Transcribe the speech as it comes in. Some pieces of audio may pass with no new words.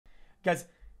Guys,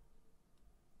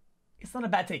 it's not a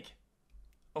bad take.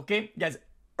 Okay, guys,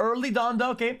 early Donda,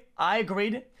 okay, I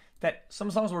agreed that some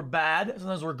songs were bad,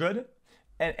 sometimes were good.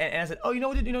 And I said, oh, you know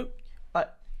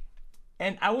what,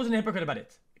 and I wasn't a hypocrite about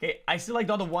it. Okay, I still like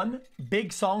Donda 1,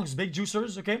 big songs, big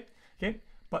juicers, okay?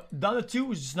 But Donda 2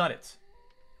 was just not it.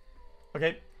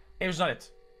 Okay? It was not it.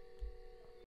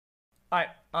 Alright,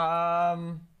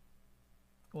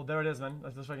 well, there it is, man.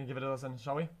 Let's just fucking give it a listen,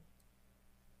 shall we?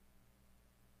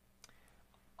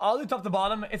 I'll do top to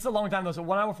bottom. It's a long time though, so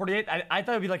 1 hour 48. I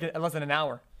thought it'd be like less than an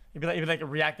hour. It'd be like a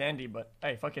React Andy, but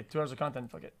hey, fuck it. 2 hours of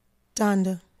content, fuck it.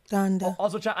 Donda.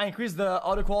 Also, chat, I increased the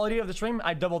audio quality of the stream.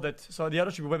 I doubled it, so the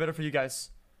audio should be way better for you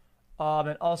guys.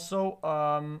 And also,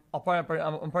 I'm probably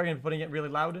gonna be putting it really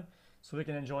loud so we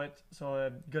can enjoy it.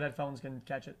 So good headphones can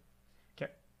catch it.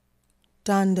 Okay.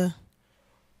 Donda.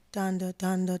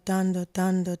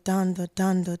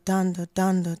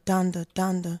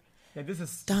 Yeah, this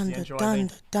is the intro, I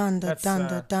think. That's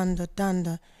Donda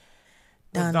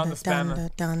spam.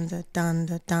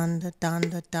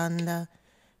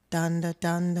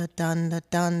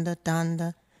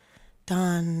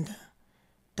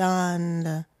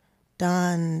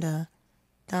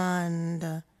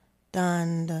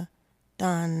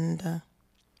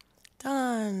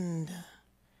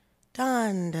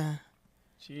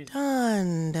 Jeez.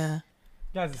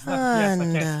 Guys, it's not yes, I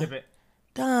can't skip it.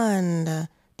 Donda.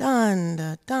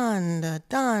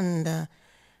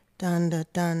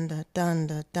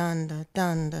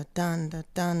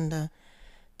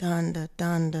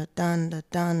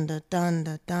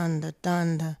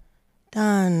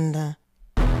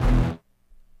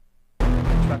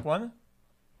 Track 1.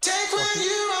 Take what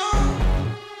you want.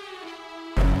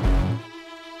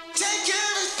 Take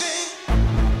everything.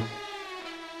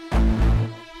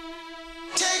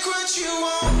 Take what you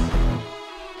want.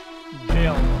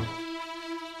 Jail.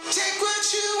 Take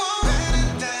what you want. Better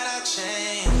that I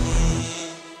change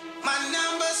my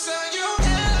number so you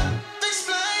can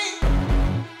explain.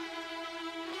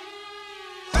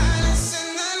 Balance in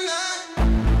the night.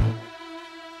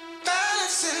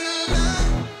 Balance in the night.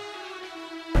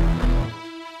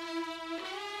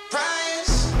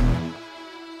 Price.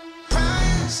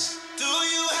 Do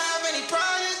you have any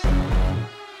price?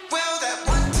 Well, that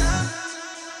one time,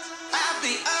 I'll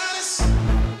be honest.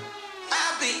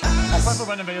 I'll probably put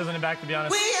random videos in the back, to be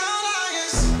honest. We all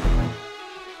liars.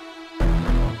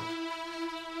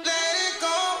 Let it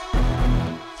go.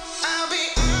 I'll be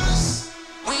honest.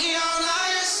 We all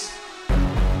liars.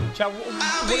 Chat,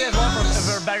 what do you guys want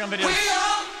for background videos? We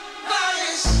all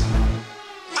liars.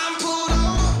 I'm pulled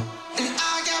over and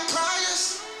I got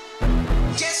priors.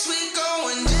 Guess we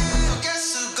going down.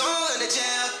 Guess who's going to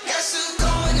jail? Guess who's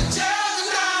going to jail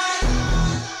tonight?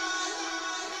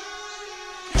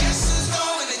 Guess who's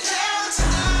going to jail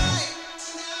tonight?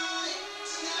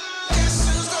 Guess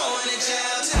who's going to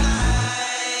jail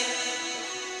tonight?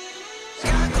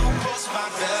 Gotta go post my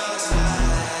bell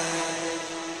tonight.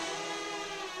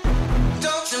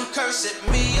 Don't you curse at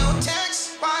me or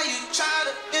text. Why you try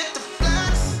to hit the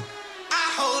flex? I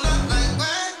hold up like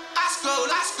what? I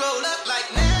scroll up like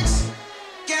next.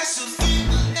 Guess who's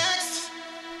getting next?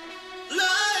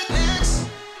 Like next.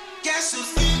 Guess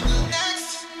who's getting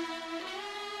next?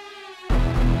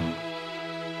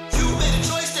 You made a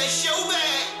choice that's your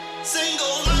bad.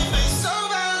 Single life ain't so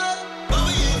bad, but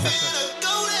we ain't finna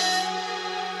go there.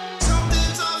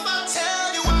 Something's off, I'll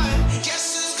tell you why.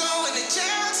 Guess who's going to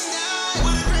jail tonight?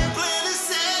 What a great plan to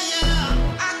say, yeah.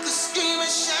 I could scream and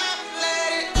shout,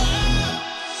 let it out.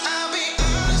 I'll be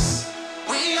honest,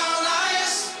 we all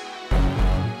liars.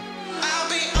 I'll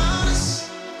be honest,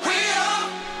 we all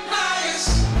liars.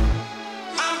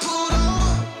 I'm pulled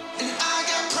over and I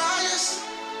got priors.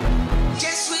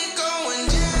 Guess we going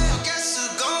jail. Guess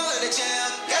who's going to jail?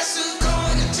 Guess who's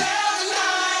going to jail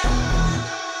tonight?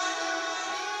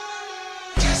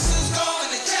 Guess who's going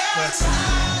to jail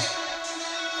tonight?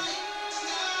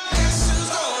 Guess who's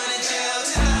going to jail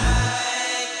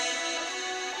tonight?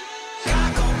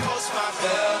 Gotta go post my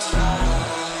bell tonight.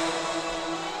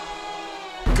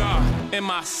 God in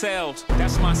my cells,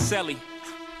 that's my celly.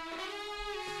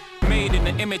 Made in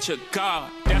the image of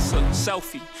God, that's a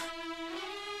selfie.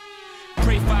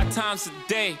 Pray 5 times a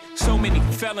day, so many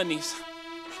felonies.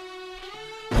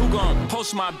 Who gon'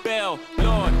 post my bell?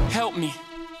 Lord, help me.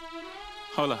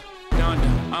 Hold up, Donda,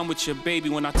 I'm with your baby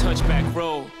when I touch back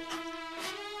road.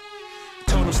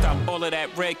 Told him stop all of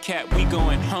that red cat, we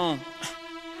going home.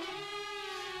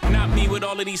 Not me with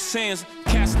all of these sins,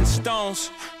 casting stones.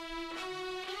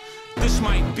 This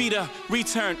might be the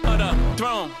return of the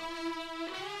throne.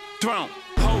 Throne,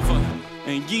 over,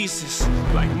 and Jesus,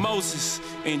 like Moses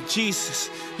and Jesus.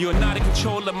 You're not in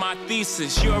control of my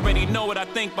thesis. You already know what I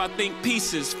think by think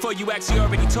pieces. For you actually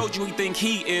already told you he think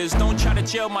he is. Don't try to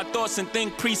jail my thoughts and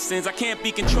think presents. I can't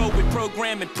be controlled with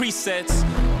programming presets.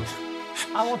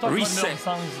 I won't talk Reset. about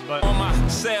songs, but On my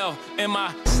cell, in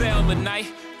my cell at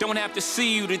night. Don't have to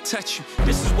see you to touch you.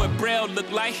 This is what Braille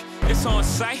look like. It's on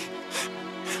sight.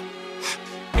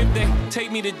 If they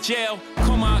take me to jail,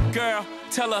 call my girl,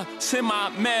 tell her send my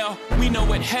mail. We know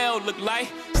what hell look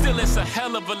like. Still, it's a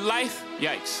hell of a life.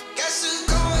 Yikes. Guess who's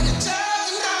going to jail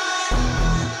tonight?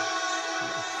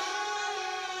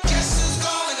 Guess who's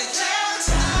going to jail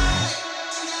tonight?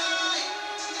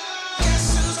 Guess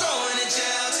who's going to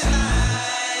jail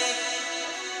tonight?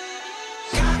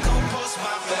 Gotta go post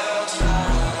my bail tonight.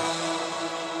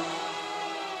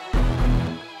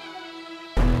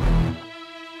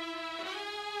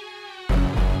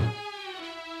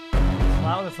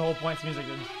 wow, that's the whole point to music,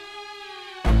 dude.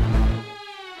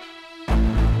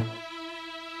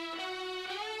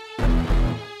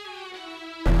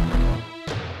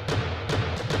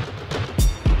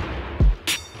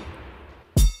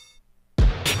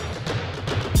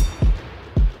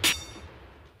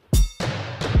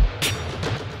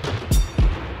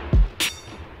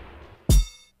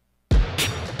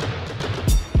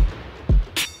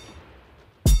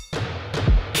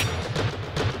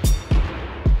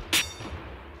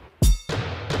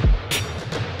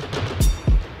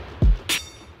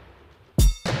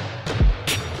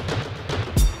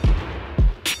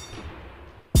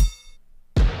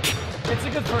 It's a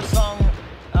good first song.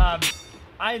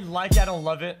 I like it, I don't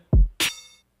love it.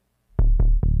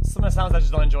 Some of the sounds I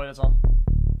just don't enjoy, that's all.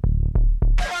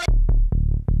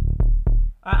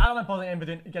 I don't mind pausing in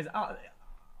between, guys.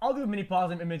 I'll do a mini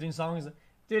pause in between songs.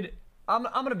 Dude, I'm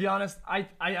gonna be honest, I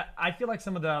feel like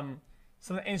some of the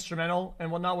instrumental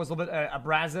and whatnot was a little bit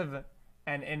abrasive,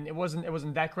 and it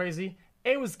wasn't that crazy.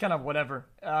 It was kind of whatever.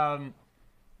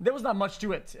 There was not much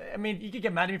to it. I mean, you could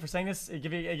get mad at me for saying this,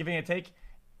 giving it a take.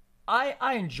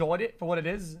 I enjoyed it for what it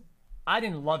is. I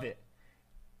didn't love it.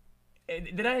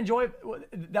 Did I enjoy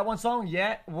that one song?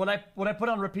 Yeah. Would I put it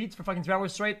on repeats for fucking 3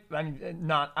 hours straight? I mean,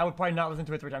 not. I would probably not listen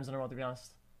to it 3 times in a row, to be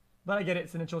honest. But I get it.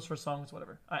 It's an intro's first song. It's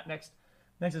whatever. All right, next.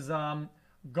 Next is God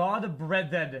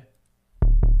Breathed.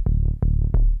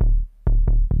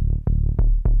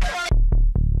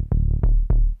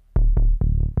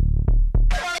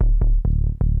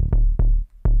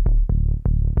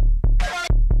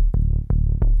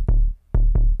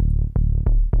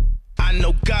 I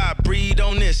know God breathe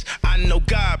on this. I know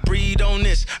God breathe on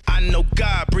this. I know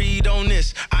God breathe on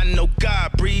this. I know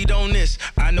God breathe on this.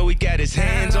 I know he got his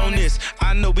hands on this.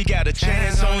 I know we got a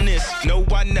chance on this. No,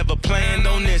 I never planned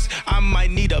on this. I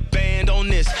might need a band on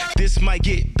this. This might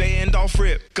get banned off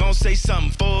rip. Gon' say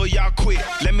something for y'all quit.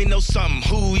 Let me know something,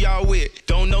 who y'all with.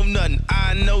 Don't know nothing,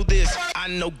 I know this. I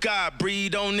know God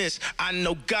breathe on this. I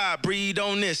know God breathe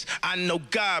on this. I know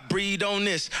God breathe on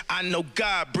this. I know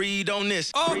God breathe on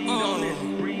this. Breathe on this.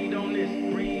 Breathe on this.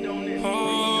 Breathe on this.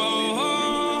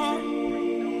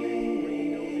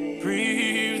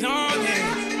 Breathe on it.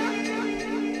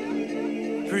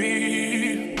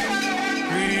 Breathe.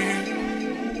 Breathe.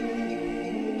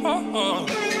 Oh.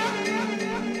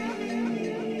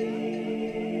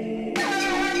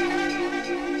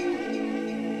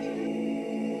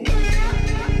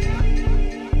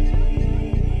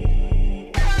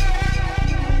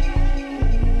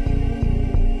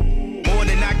 More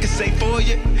than I can say for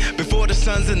you. Before the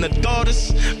sons and the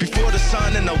daughters. Before the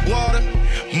sun and the water.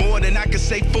 More than I can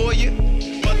say for you.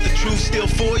 But the truth still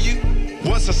for you.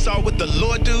 Once I saw what the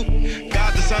Lord do.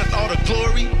 God the Son, all the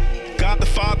glory. God the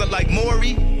Father like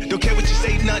Maury. Don't care what you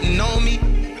say, nothing on me.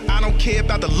 I don't care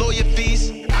about the lawyer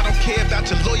fees. I don't care about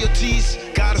your loyalties.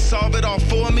 Gotta solve it all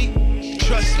for me.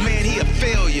 Trust, man, he a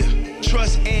failure.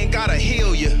 Trust ain't gotta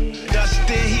heal you.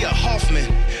 Dustin, he a Hoffman.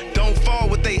 Don't fall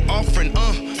with they offering,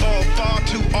 fall far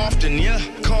too often, yeah.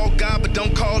 Call God, but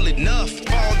don't call it enough.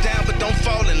 Fall down, but don't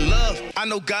fall in love. I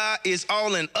know God is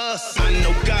all in us. I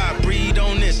know God breathe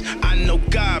on this. I know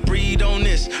God breathe on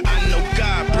this. I know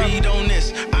God breathe on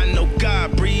this. I know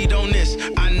God breathe on this.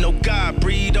 I know God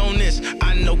breathe on this.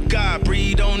 I know God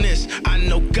breathe on this. I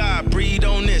know God breathe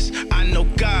on this. I know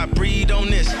God breathe on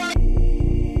this.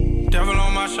 Devil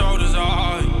on my shoulders,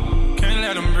 can't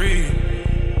let him breathe.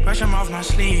 Brush him off my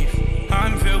sleeve,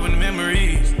 I'm filled with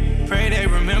memories. Pray they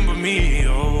remember me,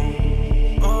 oh.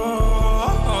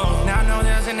 Now I know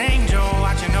there's an angel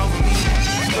watching over me.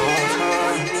 All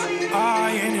times,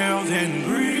 I inhale then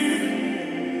breathe.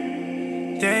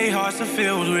 Their hearts are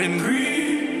filled with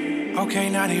grief. Okay,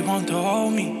 now they want to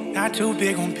hold me. Not too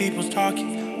big on people's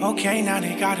talking. Okay, now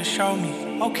they gotta show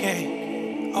me. Okay.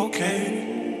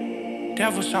 okay.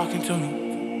 Devil's talking to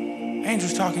me,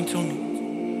 angels talking to me.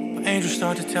 But angels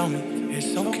start to tell me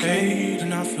it's okay,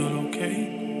 and I feel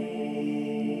okay.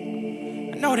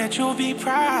 I know that you'll be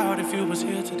proud if you was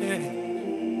here today,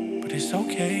 but it's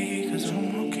okay, cause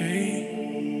I'm okay.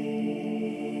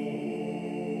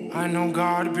 I know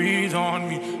God breathed on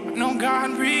me, I know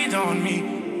God breathed on me,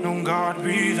 know God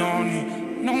breathed on me,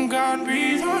 know God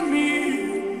breathed on me.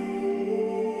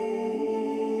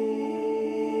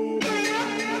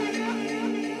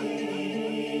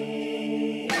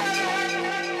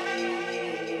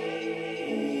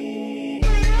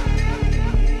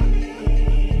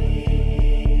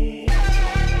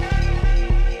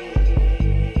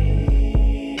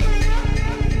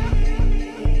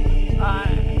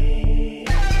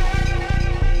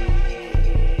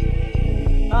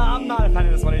 I'm not a fan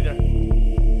of this one either.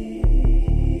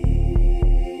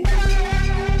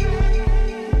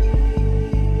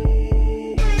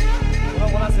 Well,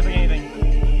 we're not skipping anything.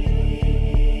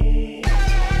 A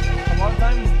lot of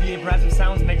times the abrasive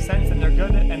sounds make sense and they're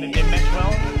good and they mesh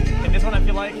well. In this one, I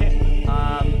feel like it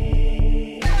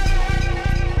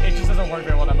just doesn't work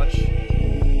very well that much.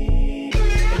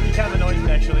 It kind of annoys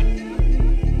me actually.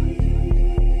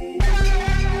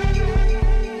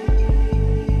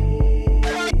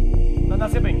 Not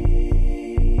skipping.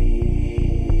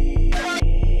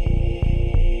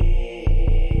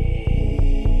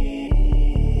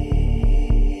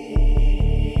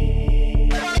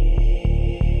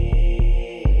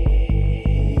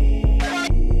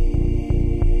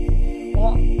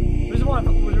 Well, the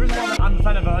reason why I'm a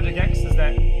fan of xQc is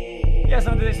that, yeah,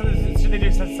 some of the shit they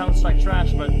do sounds like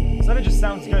trash, but some of it just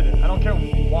sounds good. I don't care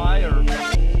why or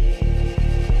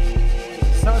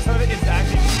some of it is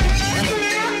actually.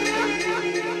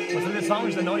 This song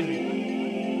just annoys me.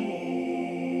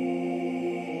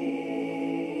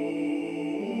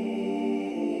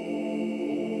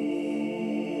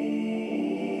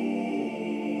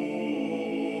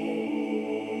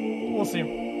 We'll see.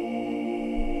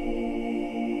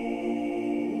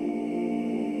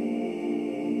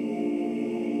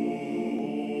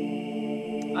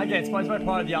 Again, it's probably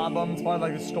part of the album, it's part of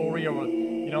like the story or,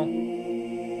 you know.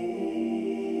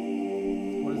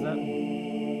 What is that?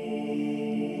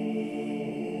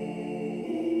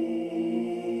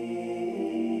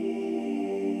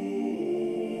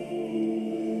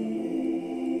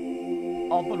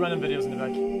 I'll put random videos in the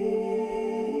back.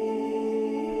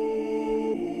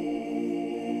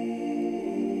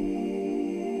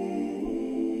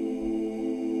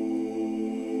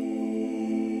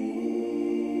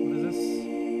 What is this?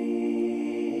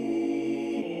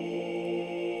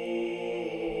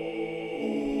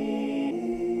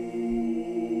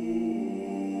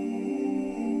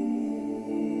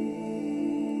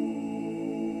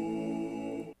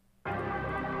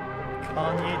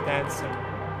 Kanye dancing.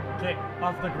 Okay,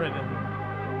 off the grid.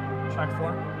 Track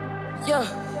 4. Yeah.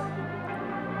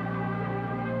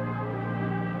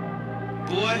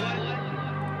 Boy.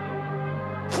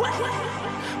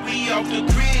 We off the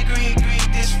grid.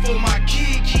 This for my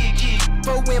kid.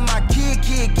 For when my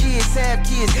kids have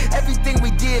kids. Everything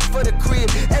we did for the crib.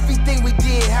 Everything we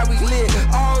did, how we live.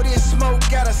 All this smoke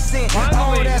got a scent.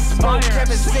 All that smoke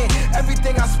Kevin sent.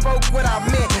 Everything I spoke, what I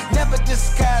meant. Never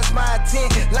disguised my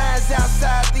intent. Lines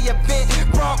outside the event.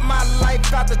 Brought my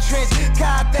life out the trench.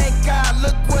 God, thank God,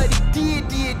 look what he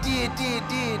did.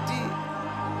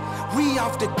 We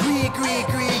off the grid. We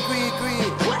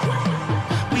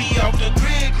off the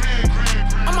grid.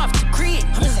 I'm off the grid.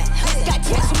 Got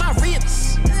tats on my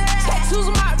ribs. Tattoos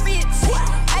on my ribs.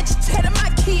 I just tatted my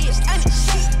kids. I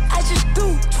just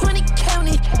threw 20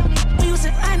 county. We was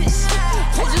honest.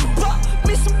 I just bought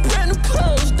me some brand new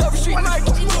clothes. Dover Street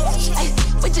Market.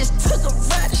 We just took a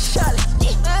ride to Charlotte.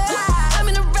 I'm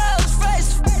in a Rolls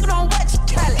Royce. Don't watch it,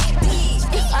 Cali.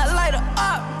 I light her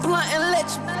up, blunt and let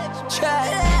you try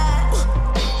it.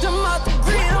 Them off the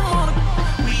grid. I'm on the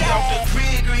We off the grid.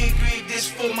 This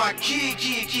for my kid.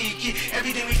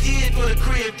 Everything we did for the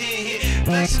crib, then hit.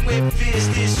 Flexing with fists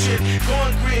this trip.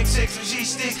 Going grid, sex with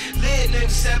G-sticks. Lead nigga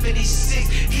 76.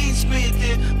 Heat squid,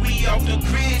 then we off the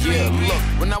grid. Yeah, look,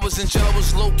 when I was in jail, I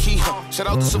was low key. Shout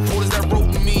out to supporters that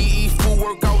wrote me. Eat food,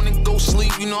 work out, and go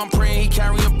sleep. You know I'm praying he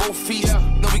carrying both feet.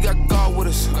 No, we got God with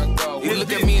us. He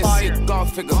look at me and see a God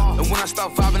figure. And when I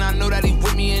start vibing, I know that he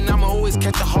with me, and I'ma always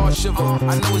catch a hard shiver.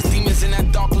 I know it's demons in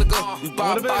that dark liquor. We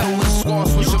buy a bottle with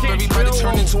squads, switch up everybody,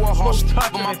 turn into a horse.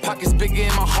 But my pockets bigger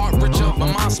and my heart richer.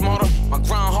 My mind smarter, my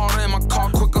grind harder, and my car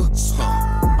quicker.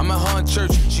 I'm at her in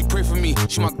church, she pray for me,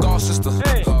 she my God sister.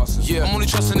 Hey. Yeah, I'm only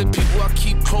trusting the people I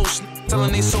keep close.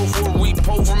 Telling they sold for a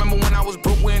repo. Remember when I was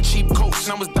broke wearing cheap coats?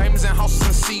 And I was diamonds and houses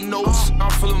and C notes. I'm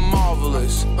feeling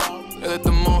marvelous. They let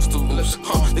the monster loose.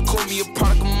 They call me a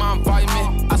product of my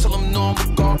environment. I tell them no, I'm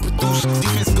a God produce.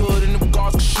 Defense good and them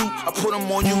guards can shoot. I put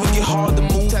them on you, it get hard to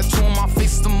move. Tattoo on my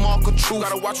face is the mark of truth.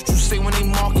 Gotta watch what you say when they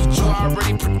market you. I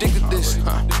already predicted this.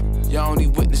 Y'all only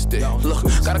witnessed it. Look,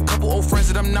 got a couple old friends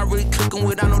that I'm not really clicking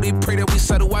with. I know they pray that we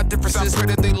settle our differences. I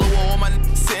pray that they lower all my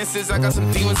sentences. I got some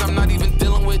demons I'm not even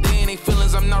dealing with. They ain't they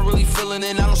feelings I'm not really feeling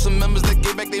it. I know some members that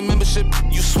get back their membership.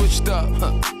 You switched up,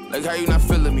 like how you not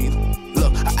feeling me?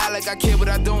 Look, I act like I care, but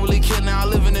I don't really care. Now I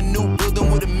live in a new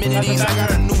building with amenities. I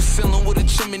got a new ceiling with a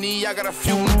chimney. I got a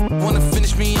few wanna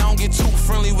finish me. I don't get too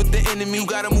friendly with the enemy. You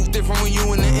gotta move different when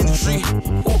you in the industry.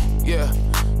 Ooh, yeah,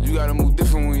 you gotta move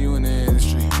different when you in the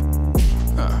industry.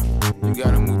 You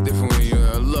gotta move different when you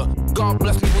look. God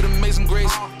bless me with amazing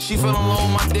grace. She fell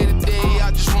alone my day to day.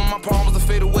 I just want my problems to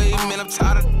fade away. Man, I'm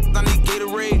tired of I need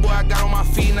Gatorade. Boy, I got on my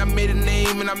feet and I made a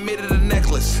name and I made it a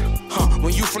necklace.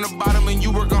 When you from the bottom and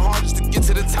you working hard just to get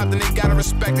to the top, then they gotta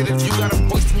respect it. If you got a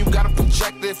voice, then you gotta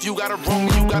project it. If you got it wrong,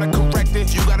 then you gotta correct it.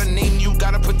 If you got a name, you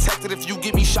gotta protect it. If you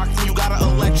get me shocked, then you gotta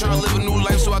elect. Tryna live a new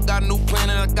life, so I got a new plan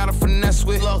and I gotta finesse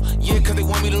with. Look, yeah, cause they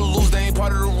want me to lose, they ain't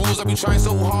part of the rules. I be trying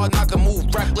so hard not to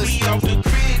move reckless. We off the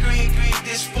grid,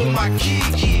 this for my kid.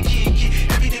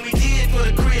 Everything we did for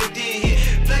the crib, did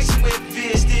hit. Flexing with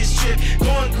Viz this trip.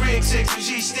 Going Greg 6 with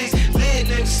G-Sticks. Lit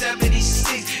nigga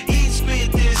 76. Eat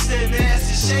spit this and that's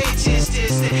the shade this.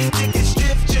 Chicken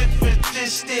strip for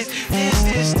this.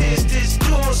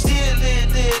 Do on still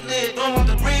lit. On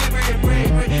the grid.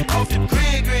 Off the grid.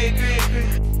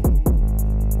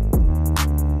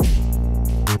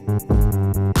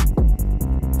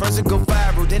 First it go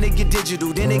viral, then it get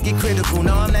digital, then it get critical.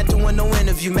 No, I'm not doing no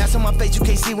interview. Mask on my face, you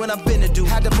can't see what I'm finna do.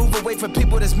 Had to move away from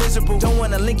people that's miserable. Don't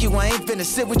wanna link you, I ain't finna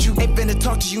sit with you. Ain't finna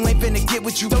talk to you, ain't finna get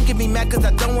with you. Don't get me mad cause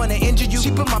I don't wanna injure you.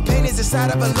 She put my paintings inside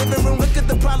of a living room. Look at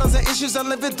the problems and issues I'm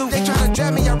living through. They tryna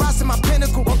drag me, I rise to my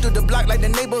pinnacle. Walk through the block like the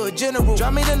neighborhood general.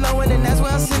 Drop me the low end and that's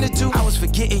where I send it to. I was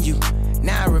forgetting you.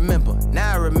 Now I remember.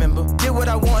 Did what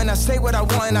I want and I say what I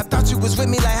want. And I thought you was with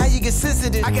me, like how you get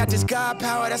sensitive. I got this God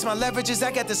power, that's my leverages.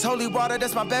 I got this holy water,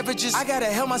 that's my beverages. I gotta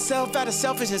help myself out of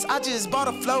selfishness. I just bought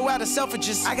a flow out of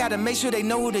selfishness. I gotta make sure they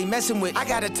know who they messing with. I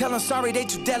gotta tell them sorry, they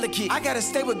too delicate. I gotta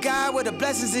stay with God where the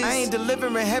blessings is. I ain't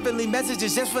delivering heavenly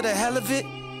messages just for the hell of it.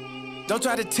 Don't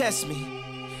try to test me.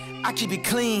 I keep it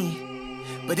clean,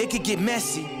 but it could get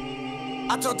messy.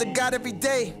 I talk to God every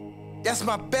day, that's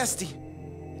my bestie.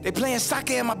 They playing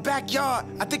soccer in my backyard.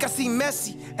 I think I see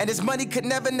Messi, and this money could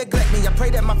never neglect me. I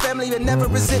pray that my family would never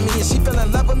resent me, and she fell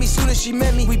in love with me soon as she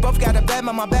met me. We both got a bad,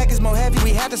 but my bag is more heavy.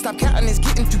 We had to stop counting, it's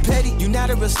getting too petty. You not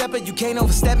a real stepper, you can't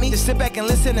overstep me. Just sit back and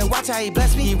listen and watch how he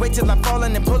bless me. He wait till I fall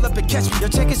and then pull up and catch me. Your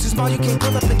check is too small, you can't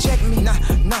pull up and check me.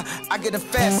 Nah, I get a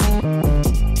fast seat.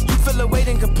 You feel a weight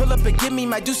and can pull up and give me.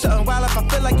 Might do something wild if I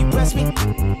feel like you press me.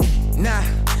 Nah,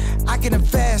 I get a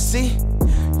fast seat.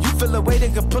 Feel a weight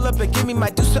and can pull up and give me.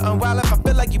 Might do something wild if I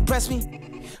feel like you press me.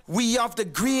 We off the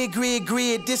grid.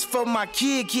 This for my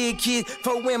kid.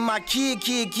 For when my kids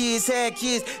had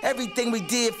kids. Everything we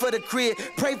did for the crib.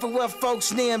 Pray for what folks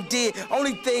them did.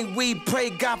 Only thing we pray,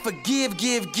 God forgive.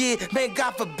 Man,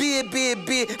 God forbid, bid.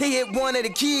 They hit one of the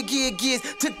kids.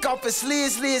 Took off a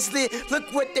slid.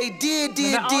 Look what they did.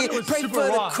 Pray for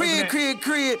the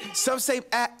crib. Some say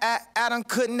Adam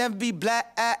could never be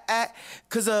black.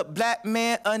 Cause a black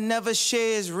man never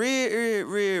shares rib.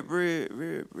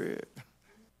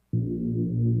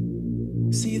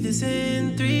 See this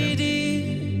in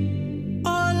 3D.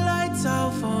 All lights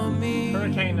out for me.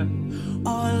 Hurricane.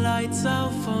 All lights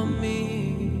out for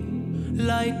me.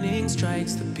 Lightning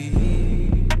strikes the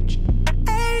beach.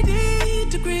 80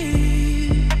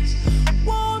 degrees.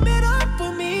 Warm it up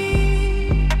for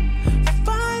me.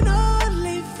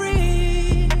 Finally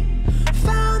free.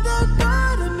 Found the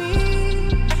God of me.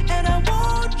 And I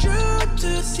want you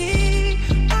to see.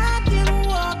 I can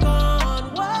walk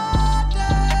on water.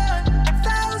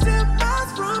 1,000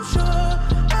 miles from shore.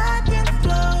 I can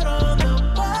float on the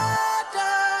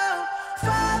water.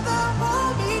 Father,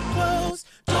 hold me close.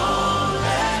 Don't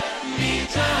let me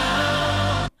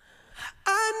drown. I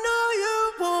know you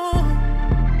won't.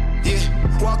 Yeah,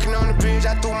 walking on the bridge, I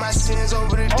threw my sins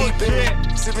over the deep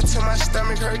end. Sipping till my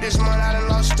stomach hurt this month, I done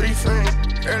lost 3 friends.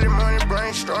 Early morning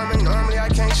brainstorming, normally I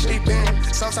can't sleep in.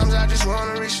 Sometimes I just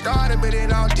wanna restart it, but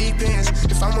it all depends.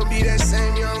 If I'ma be that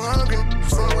same young hungry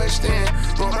from West End.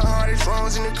 But my heart is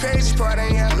wrongs and the crazy part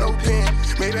ain't have no pen.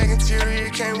 Maybach interior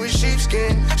came with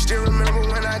sheepskin. Still remember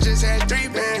when I just had 3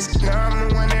 bands. Now I'm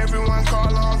the one everyone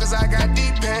call on cause I got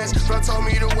deep in. sense. Bro told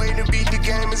me the way to beat the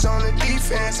game is on the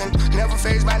defense. And never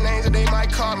phased by names that they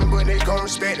might call me, but they gon'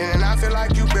 respect it. And I feel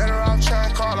like you better off trying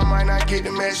to call, I might not get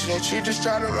the message. And she just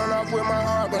tried to run off with my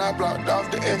heart, but I blocked off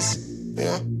the exit.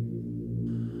 Yeah.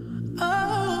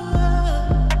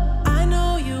 I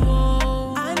know you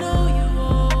won't. I know you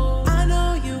won't. I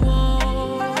know you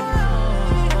won't.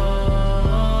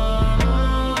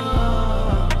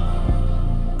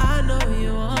 I know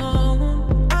you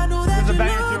won't. I know that you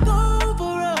look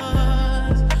over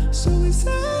us, so we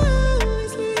silently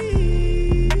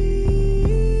sleep.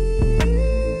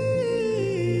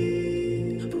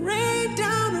 Rain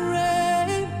down the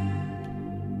rain.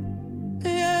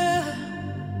 Yeah.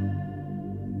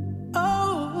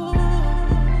 Oh.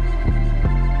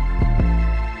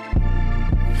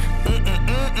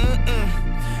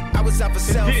 I was up for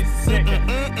sale.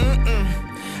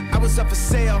 I was up for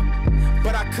sale,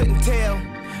 but I couldn't tell.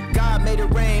 God made it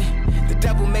rain, the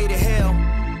devil made it hell.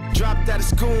 Dropped out of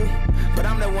school, but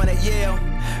I'm the one at Yale.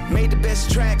 Made the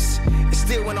best tracks, it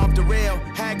still went off the rail.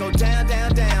 Had go down,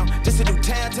 down, down. Just a new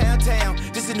town, town, town.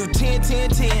 Just a new 10, 10,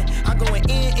 10. I'm going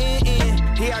in, in,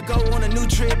 in. Here I go on a new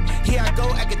trip. Here I go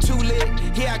acting too lit.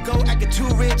 Here I go acting too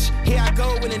rich. Here I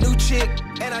go with a new chick.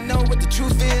 And I know what the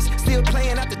truth is. Still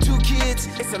playing after 2 kids.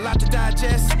 It's a lot to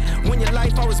digest. When your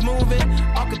life always moving,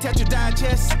 architecture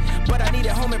digest. But I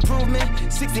needed home improvement.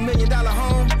 $60 million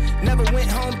home. Never went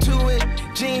home to it.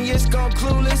 Genius gone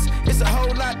clueless. It's a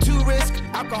whole lot to risk.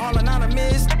 Alcohol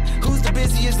anonymous. Who's the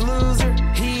busiest loser?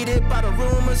 Heated by the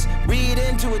rumors. Read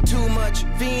into it too much.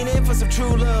 Fiending for some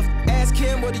true love. Ask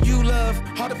him, what do you love?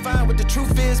 Hard to find what the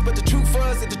truth is, but the truth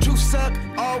was that the truth sucked.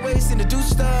 Always seem to do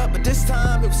stuff, but this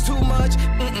time it was too much.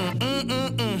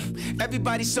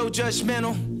 Everybody's so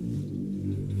judgmental.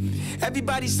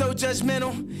 Everybody's so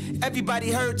judgmental.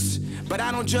 Everybody hurts, but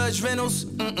I don't judge rentals.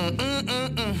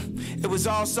 It was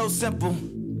all so simple.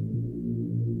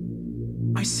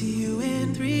 I see you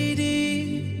in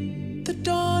 3D. The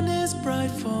dawn is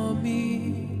bright for me.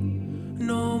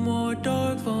 No more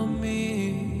dark for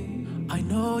me. I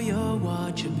know you're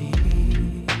watching me.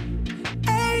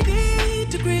 80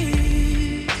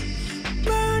 degrees,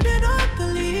 burning up the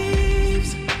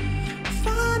leaves.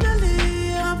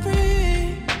 Finally I'm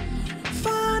free.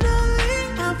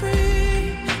 Finally I'm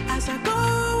free. As I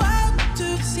go out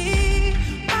to sea,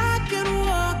 I can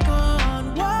walk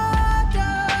on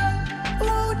water.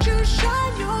 Won't you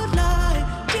shine your light?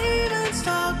 Demons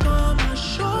stuck on my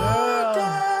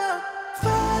shoulder.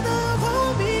 Father,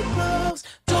 hold me close.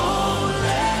 Don't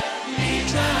let me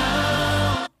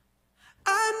drown.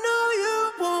 I know you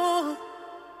won't.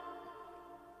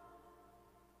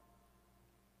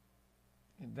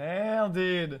 Damn,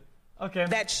 dude. Okay.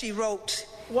 That she wrote.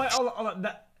 What? Hold on,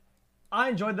 that, I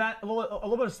enjoyed that. A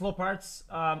little bit of slow parts.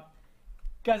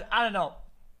 Guys, I don't know.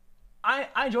 I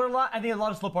enjoyed it a lot. I think a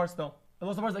lot of slow parts though. A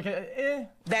lot of slow parts, like,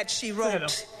 That she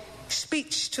wrote.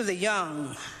 Speech to the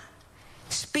young.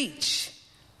 Speech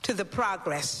to the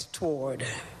progress toward.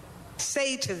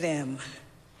 Say to them.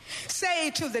 Say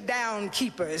to the down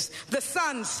keepers, the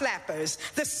sun slappers,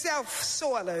 the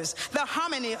self-soilers, the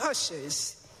harmony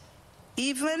ushers.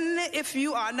 Even if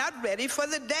you are not ready for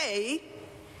the day,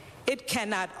 it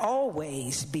cannot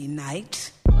always be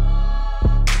night.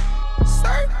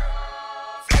 Sir,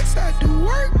 flex I do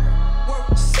work.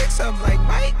 Work 6 of 'em like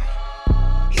Mike.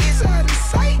 He's out of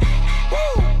sight.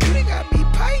 Whoa, you done got me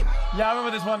pipe. Yeah, I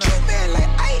remember this one. 2 man like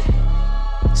Ike.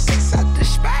 6 out the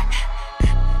spot.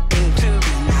 Into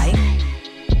the night.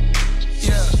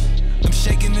 Yeah, I'm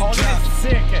shaking the Oh, drop. that's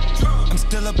sick. I'm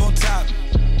still up on top.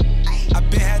 I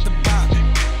been had the bop.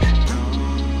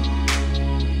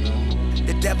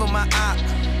 The devil my op.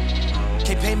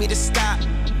 Can't pay me to stop.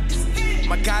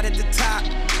 My God at the top.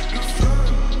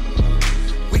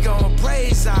 We gon'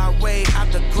 praise our way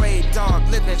out the grave, dog.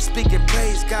 Living, speaking,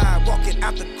 praise God. Walking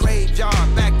out the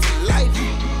graveyard, back to life.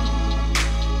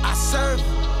 I serve,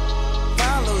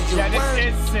 follow your Yeah, word.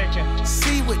 this is sick.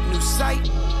 See with new sight.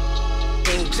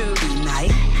 Into the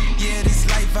night. Yeah, this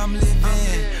life I'm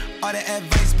living. All the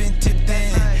advice been tipped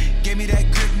in. Gave me that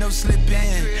grip, no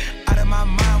slipping. Out of my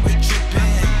mind, we're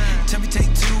tripping. Tell me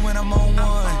take 2 when I'm on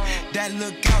 1. That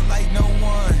look out like no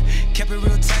one. Kept it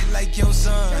real tight like your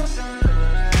son.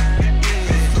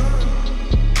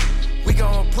 We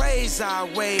gon' praise our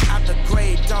way out the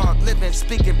grave, dog. Living,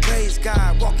 speaking, praise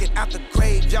God. Walking out the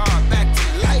graveyard, back to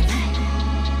life.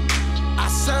 I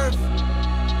serve,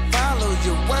 follow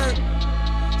your word.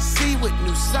 See with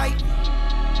new sight.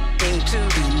 Into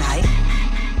the night.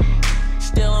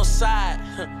 Still on side,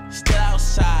 still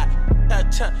outside.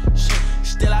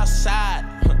 Still outside,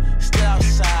 still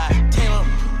outside.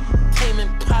 Tame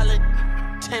Impala,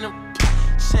 stay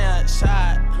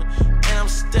outside.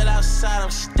 outside,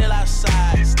 I'm still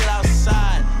outside, still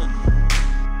outside.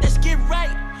 Let's get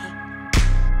right.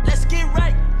 Let's get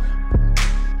right.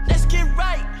 Let's get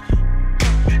right.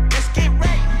 Let's get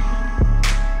right.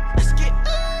 Let's get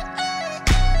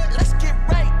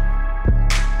right.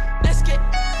 Let's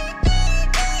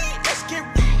get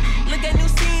look at new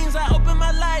scenes. I open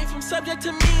my life. I'm subject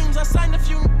to memes. I signed a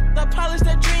few. I polish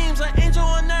their dreams. An angel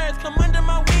on earth. Come under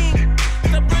my wing.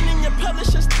 Stop running your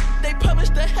publishers. They publish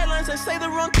the headlines and say the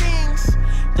wrong things.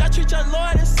 Y'all treat your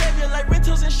Lord and Savior like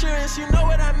rentals insurance. You know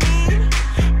what I mean?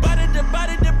 Bada the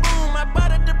boom. I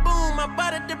bada the boom. I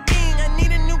bada the bing. I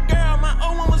need a new girl. My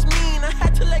old one was mean. I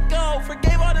had to let go.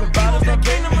 Forgave all them peoples that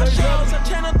came to my shows. I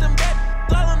channeled them back.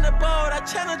 All on the boat. I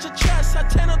channeled your trust. I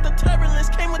channeled the turbulence.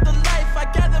 Came with the life. I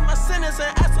gathered my sinners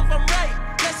and asked if I'm right.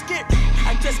 Let's get.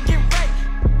 I just get right.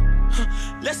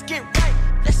 Let's get right.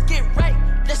 Let's get right.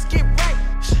 Let's get right.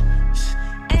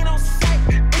 Ain't on sight.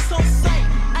 It's on sight.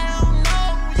 I don't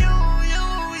know you.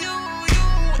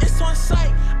 It's on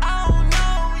sight. I don't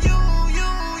know you.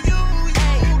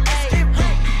 Let's get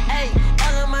right. Hey,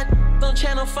 all of my on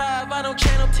channel 5. I don't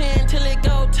channel 10 till it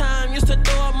go time. Used to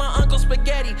throw up my uncle's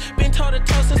spaghetti. Been toe to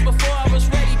toe since before I was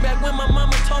ready. Back when my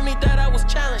mama told me that I was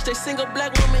challenged. A single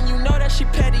black woman, you know that she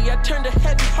petty. I turned a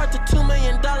heavy heart to $2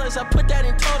 million. I put that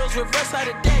in totals, reverse out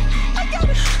of debt.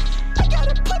 I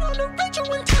gotta put on the Rachel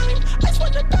one time. I just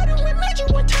want the battle with Major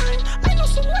one time. I know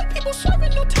some white people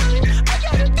serving no time. I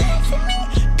gotta do it for me,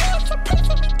 do it for pray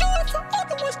for me, do it for all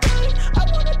the ones dying. I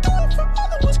wanna do it for all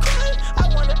the ones crying. I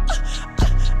wanna,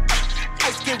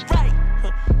 let's get right.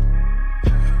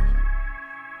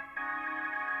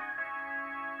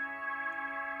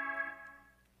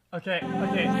 Okay.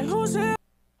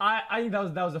 I think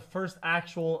that was the first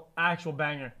actual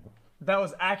banger. That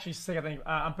was actually sick. I think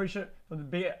I'm pretty sure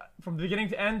from the beginning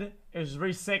to end, it was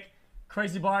really sick.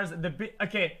 Crazy bars.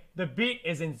 The beat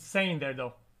is insane there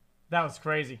though. That was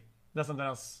crazy. That's something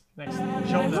else. Next,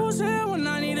 Jonah. Who's here when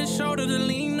I need a shoulder to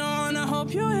lean on? I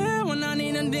hope you're here when I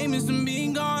need a demons to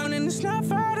be gone. And it's not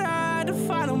fair that I had to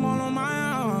fight them all on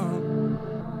my own.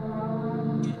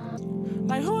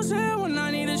 Like who's here when I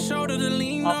need a shoulder to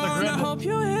lean on? I hope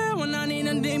you're here when I need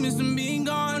a demons to be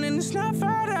gone. And it's not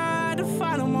fair that I had to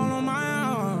fight them all on my own.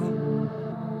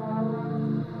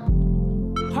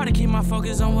 Hard to keep my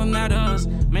focus on what matters.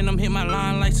 Man, I'm hit my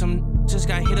line like some just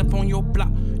got hit up on your block.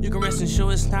 You can rest and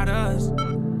sure it's not us.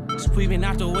 Sweeping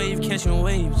out the wave, catching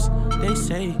waves. They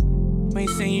say, ain't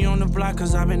seen you on the block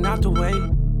cause I've been out the way.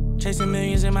 Chasing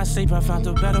millions in my safe, I found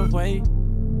a better way.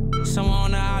 Someone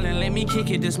on the island, let me kick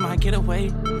it, this might get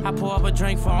away. I pour up a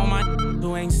drink for all my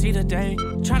who ain't see the day.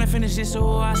 Tryna finish this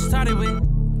who I started with.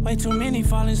 Way too many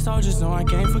fallen soldiers, no I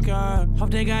can't forget. Hope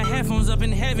they got headphones up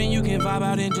in heaven, you can vibe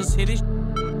out and just hit it.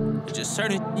 Just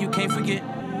certain you can't forget.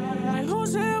 Like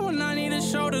who's here when I need a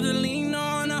shoulder to lean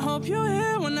on? I hope you're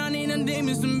here when I need a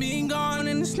demons to be gone.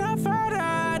 And it's not fair that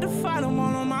I had to fight them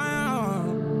all on my own.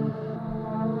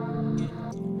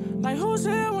 Like who's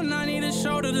here when I need a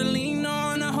shoulder to lean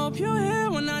on? I hope you're here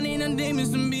when I need a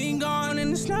demons to be gone.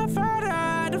 And it's not fair that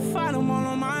I had to fight them all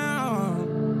on my own.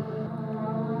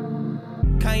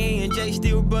 Kanye and Jay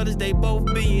still brothers, they both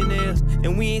billionaires.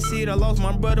 And we ain't see it, I lost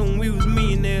my brother when we was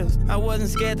millionaires. I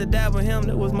wasn't scared to die for him,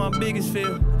 that was my biggest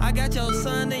fear. I got your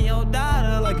son and your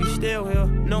daughter like you still here.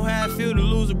 Know how I feel to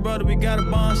lose a brother, we got a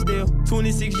bond still.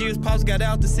 26 years, Pops got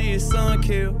out to see his son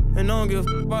killed. And I don't give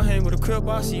a f***, I hang with a crip,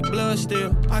 I see blood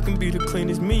still. I can be the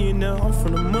cleanest millionaire, I'm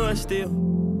from the mud still.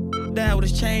 Dad with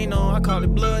his chain on, I call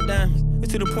it blood diamonds.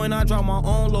 It's to the point I dropped my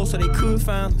own low so they could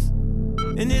find us.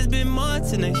 And it's been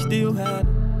months and they still had it.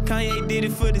 Kanye did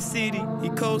it for the city, he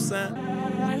co-signed.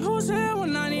 Like who's here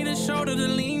when I need a shoulder to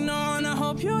lean on? I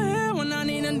hope you're here when I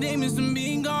need a demons to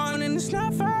be gone. And it's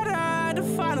not fair that I had to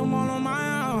fight them all on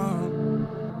my own.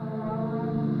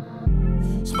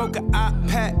 Smoke an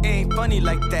iPad, ain't funny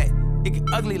like that. It get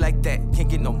ugly like that, can't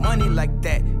get no money like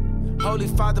that. Holy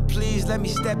Father, please let me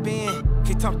step in.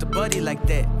 Can't talk to Buddy like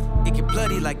that, it get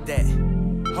bloody like that.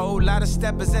 Whole lot of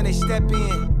steppers and they step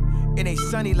in. It ain't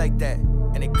sunny like that,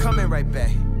 and they coming right back.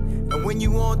 And when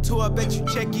you on tour, I bet you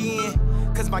check in.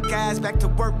 Cause my guys back to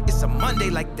work, it's a Monday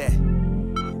like that.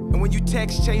 And when you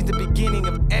text, change the beginning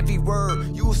of every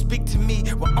word. You will speak to me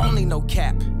with only no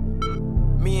cap.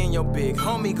 Me and your big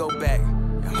homie go back.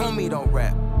 Your homie don't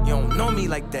rap, you don't know me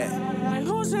like that. Like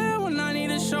who's here when I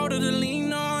need a shoulder to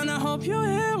lean on? I hope you're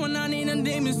here when I need a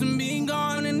demons to be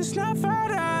gone. And it's not fair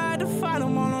that I had to fight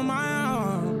them all on my own.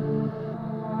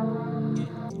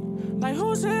 Like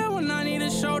who's here when I need a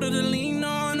shoulder to lean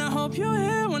on? I hope you're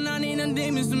here when I need a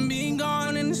demons to be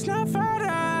gone. And it's not fair that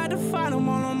I had to fight them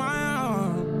all on my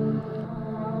own.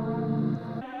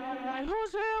 Like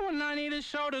who's here here when I need a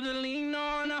shoulder to lean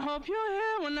on. I hope you're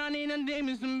here when I need the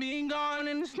demons to be gone.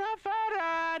 And it's not fair that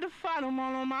I had to fight them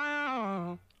all on my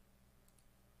own.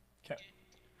 Okay.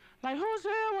 Like who's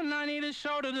here when I need a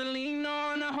shoulder to lean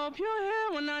on? I hope you're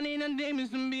here when I need the demons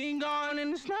to be gone.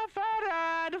 And it's not fair that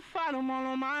I had to fight them all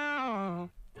on my own.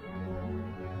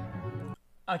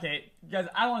 Okay, guys,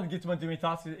 I don't want to get too many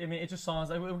thoughts. I mean, it's just songs.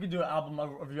 We could do an album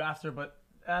review after, but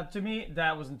to me,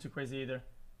 that wasn't too crazy either.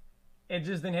 It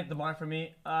just didn't hit the mark for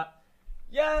me.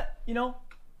 Yeah, you know,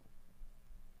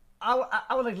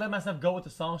 I would like let myself go with the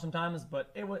song sometimes,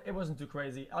 but it wasn't too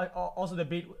crazy. Also, the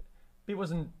beat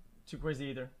wasn't too crazy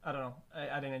either. I don't know.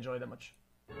 I didn't enjoy it that much.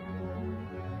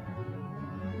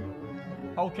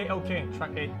 Okay,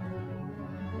 track 8.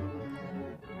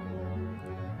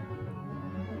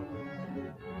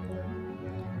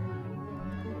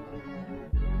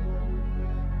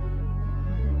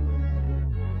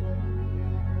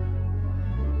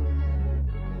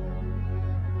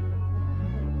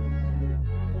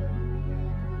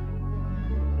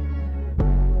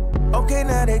 Okay,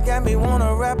 now they got me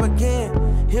wanna rap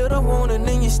again. Heal the wound and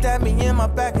then you stab me in my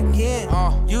back again.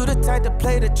 You the type to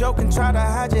play the joke and try to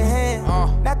hide your hand.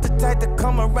 Not the type to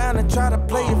come around and try to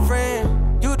play your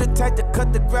friend. You the type to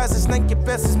cut the grass and snake your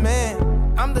bestest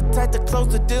man. I'm the type to close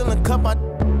the deal and cut my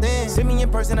in. See me in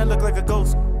person, I look like a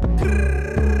ghost.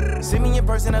 See me in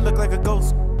person, I look like a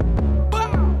ghost.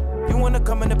 You wanna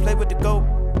come in and play with the goat?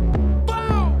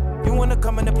 You wanna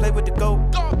come in and play with the goat?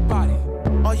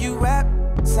 All you rap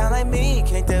sound like me,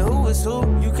 can't tell who is who.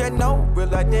 You got no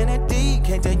real identity,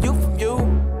 can't tell you from you.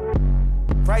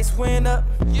 Price went up,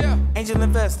 yeah. Angel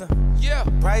investor, yeah.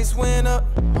 Price went up,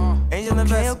 angel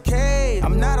investor. Okay,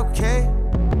 I'm not okay.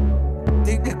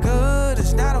 Think the good,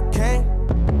 it's not okay.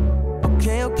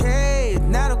 Okay, it's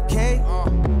not okay.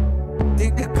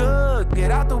 Think the good, get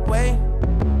out the way.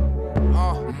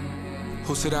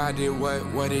 Who said I did what?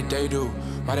 What did they do?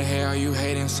 Why the hell are you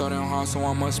hating so damn hard?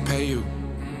 Someone must pay you.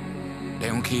 They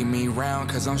don't keep me round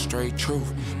cause I'm straight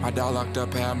truth. My dog locked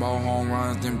up had more home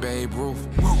runs than Babe Ruth.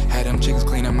 Had them chickens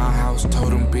cleaning my house,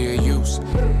 told them be a use.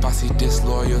 If I see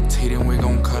disloyalty, then we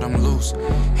gon' cut them loose.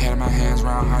 Had my hands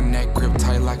round her neck, grip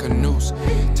tight like a noose.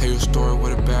 Tell your story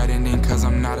with a bad ending cause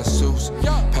I'm not a Seuss.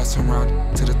 Pass them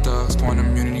round to the thugs for an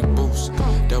immunity boost.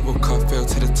 Double cup fell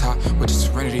to the top with the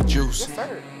serenity juice.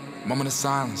 Moment of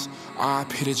silence,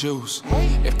 R.I.P. the juice.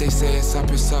 If they say it's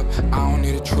up, I don't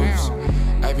need a truce.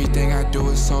 Everything I do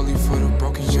is solely for the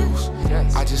broken youth.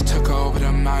 I just took her over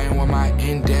the mountain with my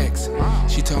index.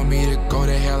 She told me to go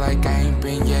to hell like I ain't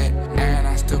been yet. And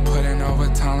I still put in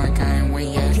overtime like I ain't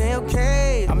win yet.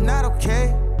 Okay, I'm not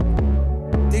okay.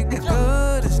 Think the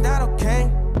good, it's not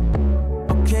okay.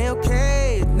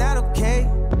 Okay, it's not okay.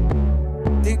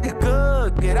 Think the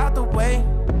good, get out the way.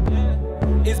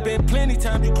 It's been plenty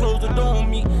times you closed the door on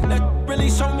me. That really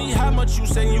showed me how much you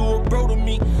say you were bro to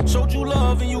me. Showed you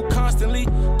love and you constantly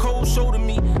cold shoulder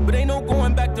me. But ain't no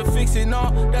going back to fix it,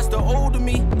 nah, that's the old of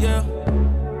me, yeah.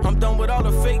 I'm done with all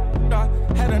the fake, I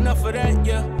had enough of that,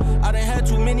 yeah. I done had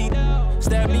too many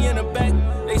stab me in the back.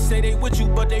 They say they with you,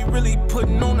 but they really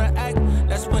putting on the act.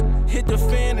 That's when hit the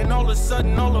fan and all of a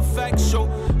sudden all the facts show.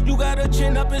 You gotta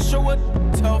chin up and show it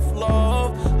tough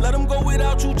love. Let them go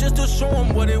without you just to show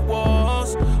them what it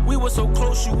was. We were so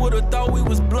close you would've thought we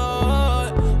was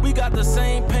blood. We got the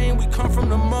same pain, we come from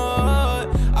the mud.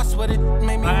 I swear it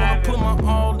made me wanna put my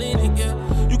all in it,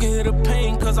 yeah. You can hear the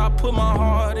pain cause I put my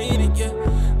heart in it, yeah.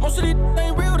 Most of these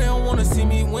ain't real, they don't wanna see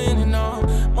me winning, no.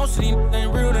 Most of these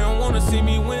ain't real, they don't wanna see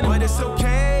me winning. But it's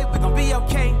okay, we gon' be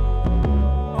okay.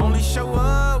 Only show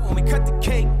up when we cut the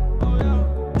cake.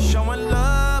 Showing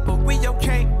love, but we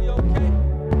okay.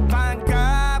 Find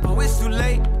God, but it's too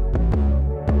late.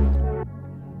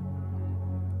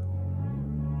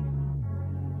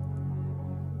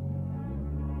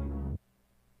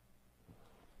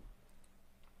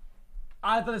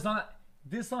 I thought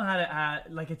this song had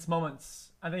like its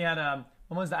moments. I think it had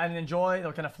moments that I didn't enjoy, that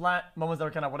were kind of flat, moments that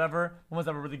were kind of whatever, moments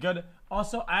that were really good.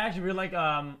 Also, I actually really like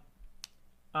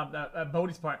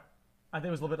Bodhi's part. I think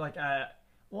it was a little bit like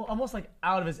well, almost like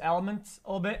out of his element a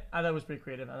little bit. I thought it was pretty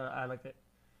creative. I liked it.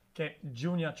 Okay,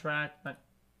 Junya track.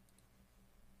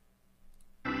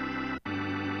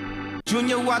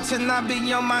 Junya watching, I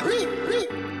be on my.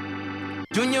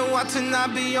 Junya watching, I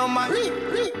be on my.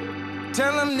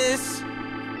 Tell him this,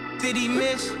 did he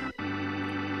miss?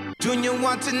 Junya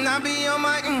watching, I be on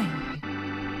my.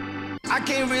 I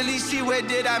can't really see where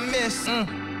did I miss.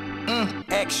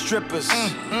 Ex-strippers,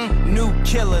 new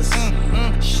killers,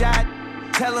 shot.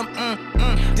 Tell him,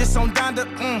 this on Donda,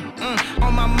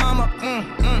 on my mama,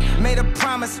 made a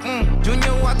promise,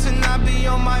 Junya watching, I be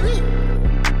on my.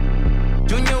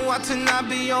 Junya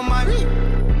Watanabe on my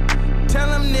tell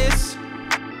him this,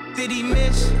 did he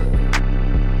miss?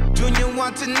 Junya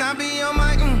Watanabe on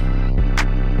my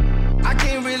I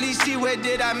can't really see where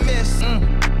did I miss.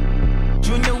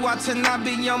 Junya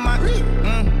Watanabe on my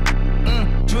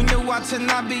Junya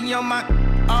Watanabe on my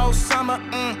all summer,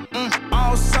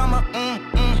 all summer,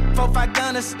 4-5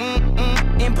 gunners,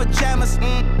 in pajamas,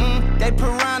 they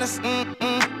piranhas,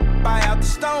 buy out the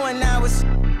store and now it's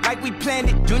like we planned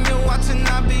it. Junya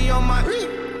Watanabe on my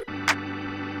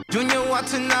Junya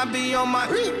Watanabe on my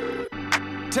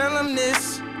tell him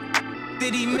this,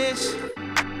 did he miss?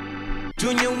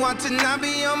 Junya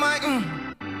Watanabe on my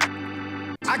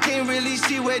I can't really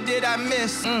see where did I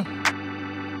miss.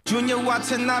 Junya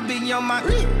Watanabe on my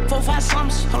 4-5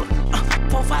 slums, hold up,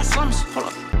 4-5 slums, hold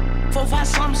up, 4-5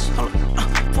 slums, hold up,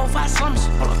 4-5 slums,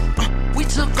 hold up, we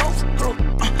took off, hold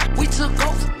up, we took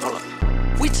off, hold up,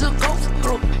 we took off,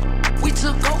 hold up, we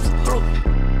took off, hold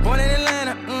up. Born in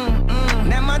Atlanta,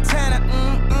 now Montana,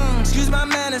 excuse my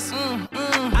manners,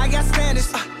 I got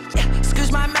standards,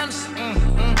 excuse my manners,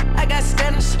 I got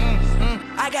standards,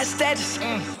 I got status,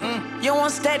 you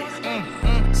want static,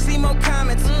 see more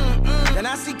comments, then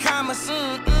I see commas,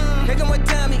 they come with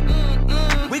dummy,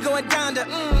 we going Donda,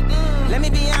 let me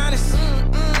be honest,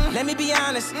 let me be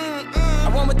honest, I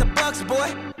won with the Bucks,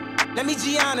 boy, let me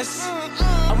be honest,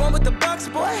 I won with the Bucks,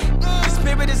 boy, the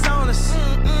spirit is on us,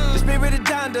 the spirit of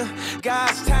Donda,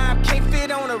 God's time can't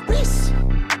fit on a wrist,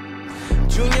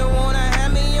 Junya wanna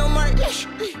have me on my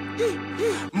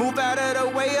move out of the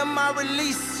way of my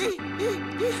release,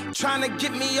 trying to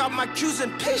get me off my Q's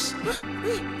and piss,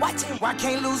 why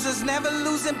can't losers never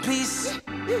lose in peace,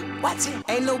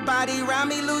 ain't nobody around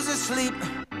me losing sleep,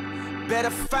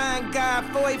 better find God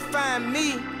before he find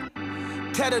me,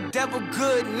 tell the devil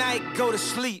good night, go to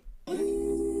sleep. Okay.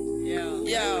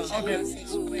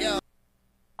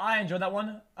 I enjoyed that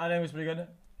one. I think it was pretty good.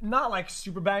 Not like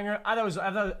super banger. I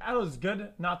thought it was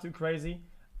good, not too crazy.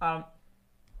 I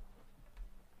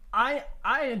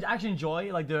actually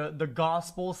enjoy like the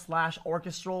gospel /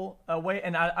 orchestral way,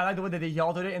 and I like the way that they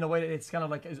altered it in a way that it's kind of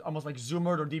like it's almost like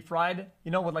zoomered or deep fried,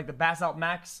 you know, with like the bass out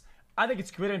max. I think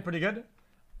it's creative and pretty good.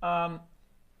 The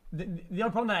other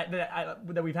problem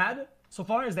that we've had so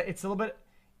far is that it's a little bit,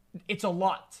 it's a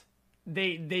lot.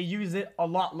 They use it a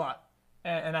lot,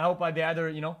 and I hope they either,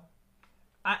 you know,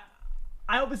 I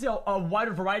hope to see a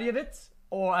wider variety of it,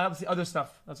 or I hope to see other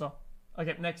stuff. That's all.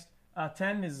 Okay, next.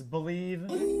 10 is Believe.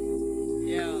 Yo,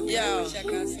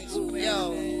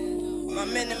 my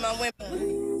men and my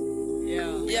women.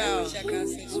 Yo,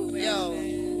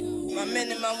 my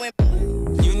men and my women.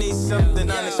 You need something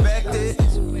unexpected,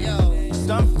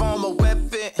 some form of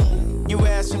weapon. You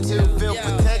ask him to feel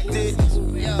protected,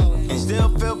 and still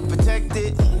feel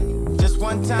protected. Just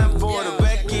one time for the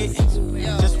record,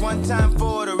 just one time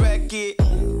for the record.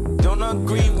 Don't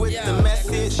agree with the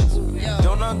message,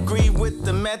 don't agree with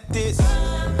the methods.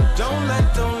 Don't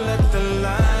let the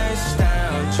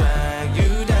lifestyle drag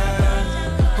you down.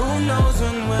 Who knows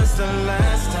when was the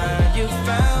last time you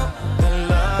found the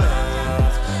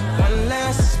love? One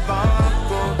last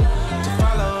sparkle to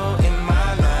follow in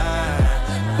my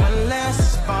life. One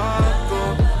last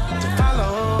sparkle to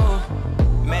follow.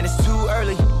 Man, it's too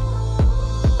early.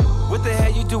 What the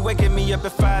hell you do waking me up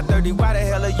at 5:30? Why the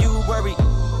hell are you worried?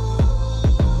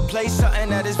 Play something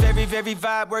that is very, very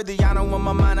vibe worthy. I don't want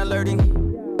my mind alerting.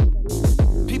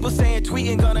 People saying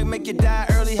tweeting gonna make you die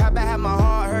early. How about have my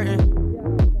heart hurting?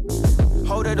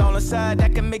 Hold it on the side,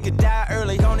 that can make you die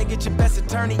early. Gonna get your best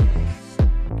attorney.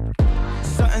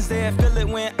 Something's there, feel it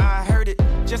when I heard it.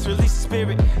 Just release the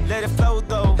spirit, let it flow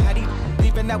though. How do you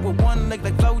leaving out with one leg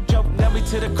like Flojo? Nail me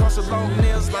to the cross with long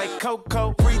nails like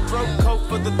Coco. Free throat coat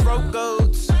for the throat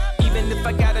goats. Even if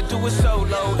I gotta do it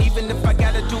solo, even if I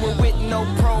gotta do it with no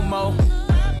promo.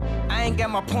 I ain't got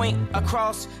my point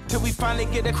across till we finally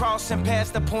get across and pass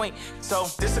the point. So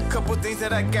there's a couple things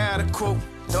that I gotta quote.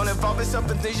 Don't involve yourself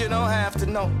in things you don't have to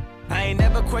know. I ain't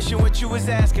never question what you was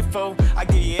asking for. I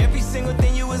give you every single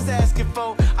thing you was asking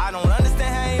for. I don't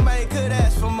understand how anybody could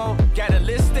ask for more. Got a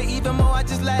list of even more, I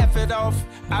just laugh it off.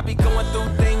 I be going through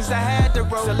things I had to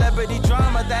roll. Celebrity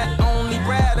drama that only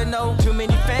Brad to know. Too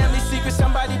many family secrets,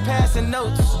 somebody passing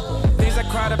notes. Things I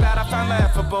cried about, I found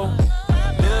laughable.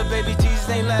 Little baby Jesus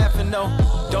ain't laughing, no.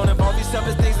 Don't involve yourself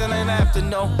in things that ain't have to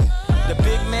know. The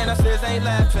big man upstairs ain't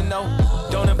laughing, no.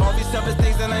 Don't involve yourself in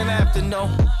things that ain't have to know.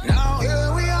 Now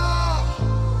here we are.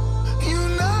 You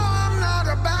know I'm not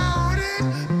about it.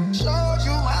 Showed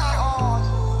you my heart.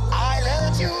 I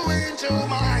let you into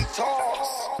my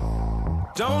thoughts.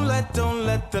 Don't let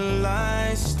the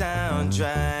lifestyle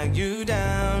drag you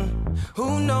down.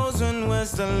 Who knows when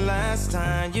was the last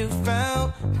time you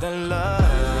felt the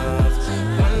love?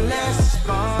 One less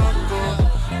sparkle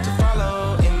to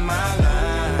follow in my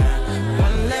life.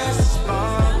 One less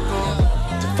sparkle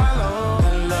to follow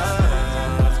the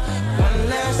love. One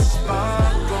less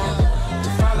sparkle to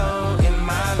follow in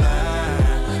my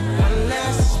life. One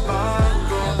less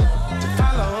sparkle to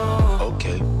follow.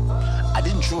 Okay, I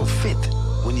didn't throw a fit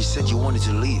when you said you wanted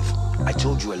to leave. I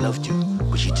told you I loved you,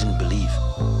 but you didn't believe.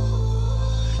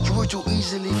 You were too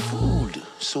easily fooled,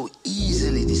 so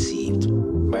easily deceived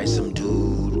by some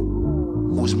dude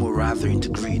who was more rather into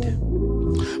greed.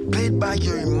 Played by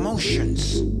your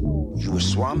emotions, you were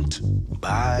swamped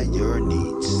by your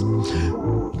needs.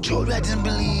 Told you I didn't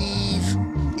believe,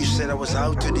 you said I was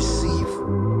out to deceive.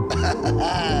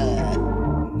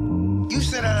 You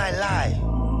said that I lie.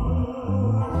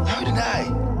 How did I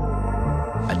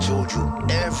told you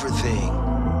everything,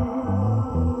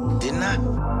 didn't I?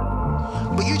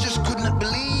 But you just could not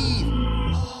believe.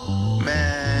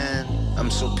 Man,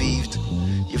 I'm so peeved.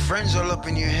 Your friends all up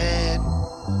in your head,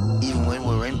 even when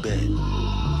we're in bed.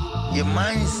 Your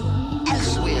mind's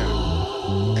elsewhere,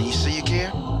 and you say you care?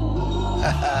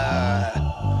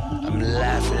 I'm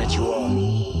laughing at you all.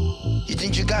 You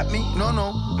think you got me? No,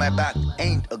 my back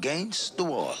ain't against the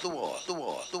wall. The wall.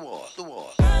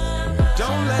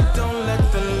 Don't let the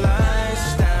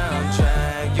lifestyle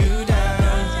drag you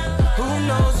down. Who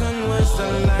knows when was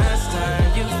the last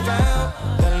time you felt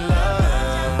the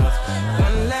love?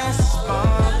 One less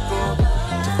sparkle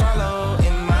to follow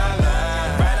in my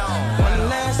life. Right on. One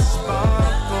less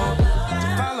sparkle to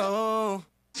follow.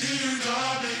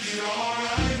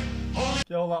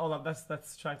 Okay, hold on.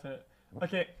 That's trying to.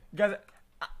 Okay, guys,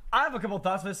 I have a couple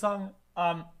thoughts for this song.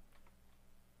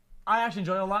 I actually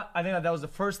enjoyed it a lot. I think that was the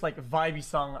first like vibey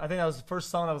song. I think that was the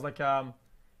first song that was like,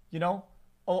 you know,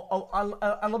 a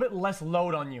little bit less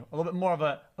load on you, a little bit more of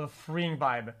a freeing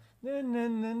vibe. It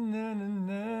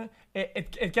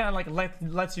kind of like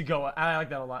lets you go. I like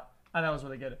that a lot. And that was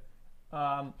really good.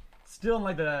 Still in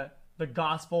like the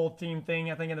gospel theme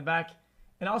thing, I think, in the back.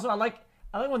 And also I like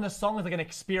when the song is like an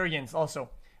experience.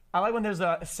 Also, I like when there's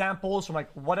samples from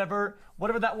like whatever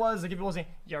that was. Like people will say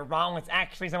you're wrong. It's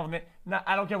actually something. No,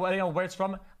 I don't care where it's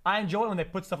from. I enjoy it when they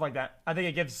put stuff like that. I think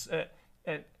it gives.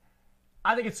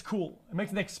 I think it's cool. It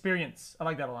makes an experience. I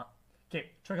like that a lot.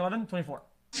 Okay, track 11, 24.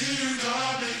 Dear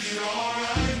God, make it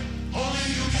alright.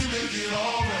 Only you can make it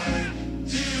alright.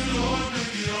 Dear Lord,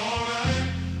 make it alright.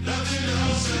 Nothing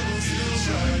else ever feels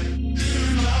right. Dear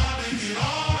God, make it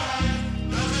alright.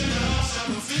 Nothing else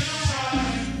ever feels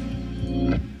right.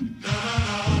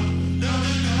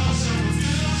 Nothing else ever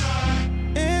feels right.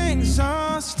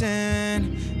 Exhausting,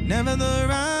 never the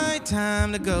right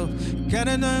time to go.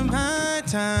 Gotta the right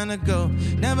time to go.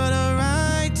 Never the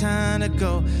right time to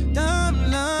go.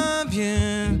 Don't love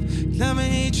you. Love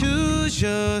me, choose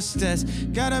your steps.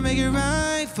 Gotta make it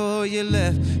right for you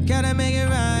left. Gotta make it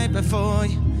right before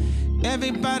you.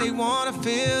 Everybody wanna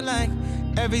feel like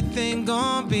everything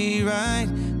gon' be right.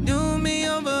 New me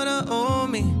over the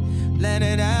old me. Let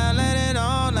it out, let it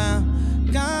all out.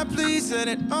 God, please set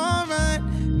it all right.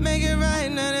 Make it right,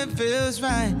 let it feels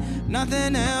right.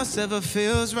 Nothing else ever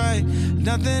feels right.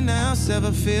 Nothing else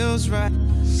ever feels right.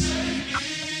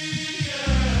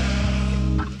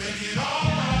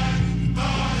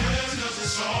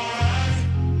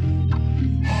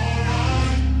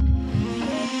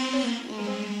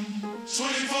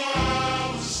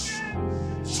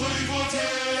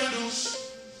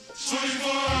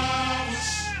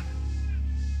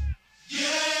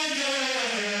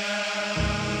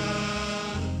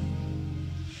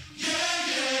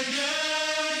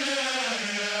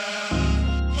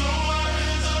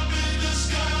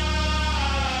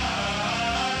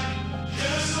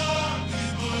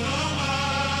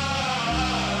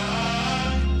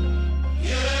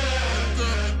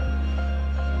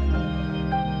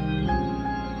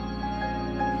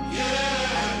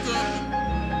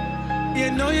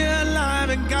 Know you're alive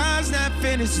and God's not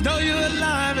finished.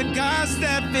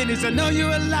 I know you're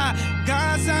alive,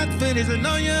 God's not finished. I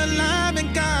know you're alive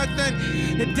and God's not.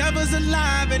 The devil's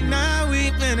alive and now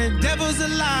he finished. Devil's a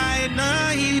lie and now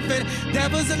he finished.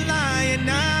 Devil's a lie and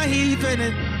now he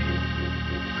finished.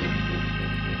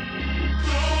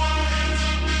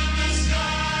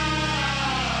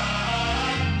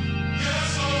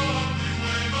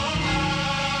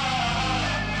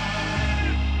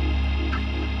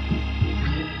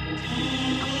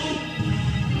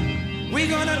 We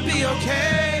gonna be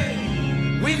okay.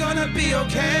 We gonna be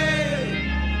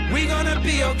okay. We gonna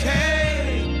be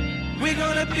okay. We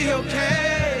gonna be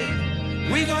okay.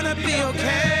 We gonna be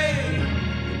okay.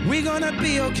 We gonna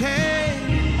be okay.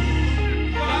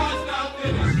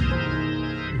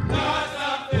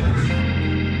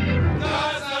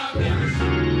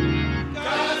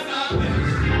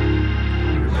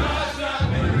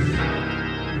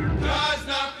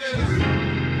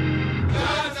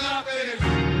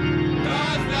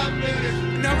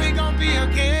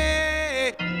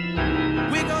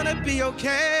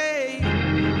 Okay,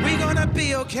 we gonna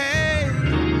be okay.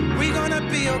 We gonna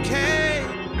be okay.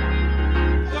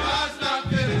 God's not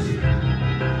finished.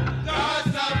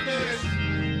 God's not finished.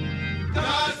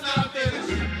 God's not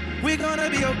finished. We gonna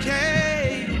be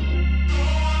okay.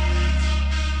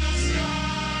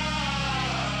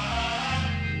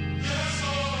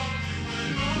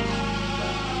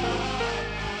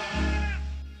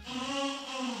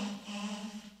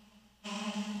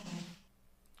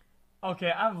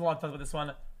 Okay, I have a lot to talk about this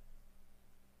one.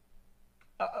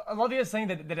 A lot of you are saying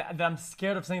that I'm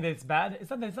scared of saying that it's bad. It's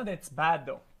not that it's bad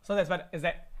though. It's not that it's bad. It's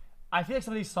that I feel like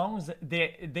some of these songs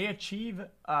they achieve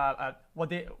what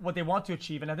they want to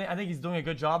achieve, and I think he's doing a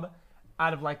good job.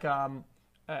 Out of like I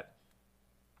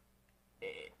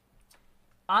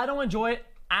don't enjoy it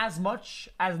as much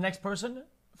as the next person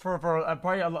for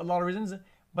probably a lot of reasons,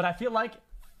 but I feel like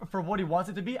for what he wants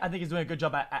it to be, I think he's doing a good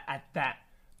job at that.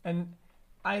 And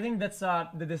I think that's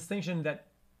the distinction that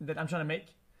I'm trying to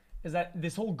make, is that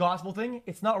this whole gospel thing,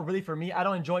 it's not really for me. I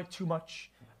don't enjoy it too much.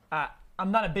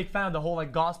 I'm not a big fan of the whole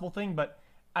like gospel thing, but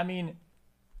I mean,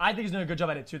 I think he's doing a good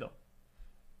job at it too, though.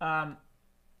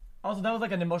 Also, that was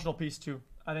like an emotional piece too.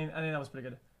 I think that was pretty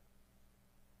good.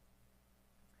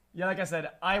 Yeah, like I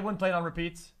said, I wouldn't play it on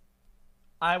repeat.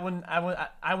 I wouldn't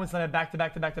send it back to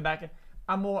back to back to back.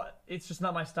 I'm more. It's just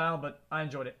not my style, but I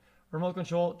enjoyed it. Remote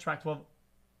control, track 12.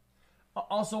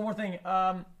 Also, one more thing.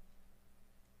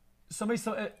 Somebody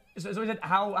said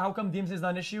how come DMCA is not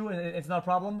an issue and it's not a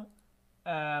problem.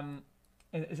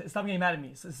 Stop getting mad at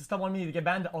me. Stop wanting me to get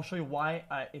banned. I'll show you why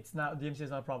it's not. DMCA is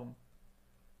not a problem.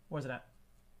 Where's it at?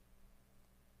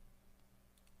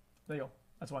 There you go.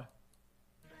 That's why.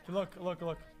 Look.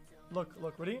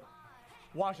 Ready?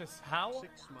 Watch this. How?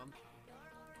 6 months.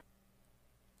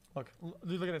 Look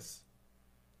at this.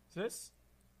 See this?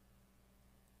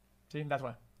 See? That's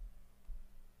why.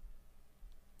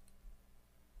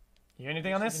 You hear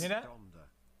anything on this? You hear that?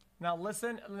 Now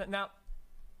listen. Now,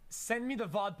 send me the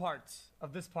VOD part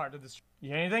of this part of this. You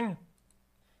hear anything?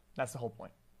 That's the whole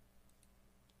point.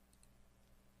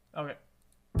 Okay.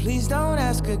 Please don't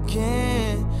ask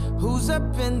again. Who's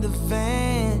up in the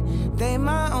van? They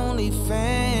my only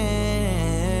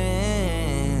fans.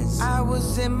 I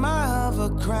was in my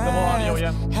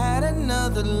hovercraft. Had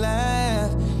another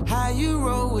laugh. How you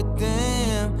roll with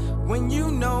them when you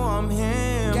know I'm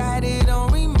him? Got it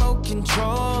on remote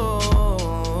control.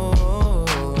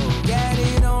 Got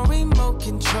it on remote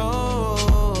control.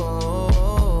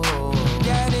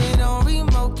 Got it on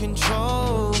remote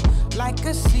control. Like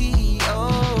a CEO,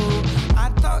 I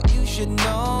thought you should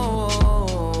know.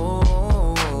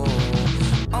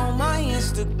 On my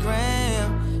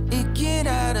Instagram, it get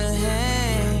out of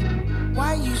hand.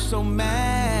 Why you so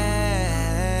mad?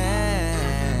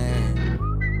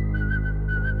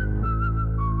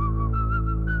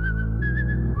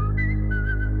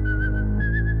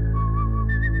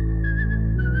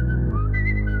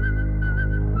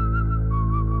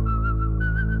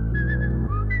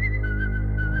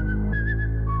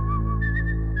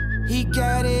 He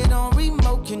got it on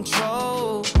remote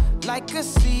control, like a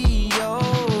CEO.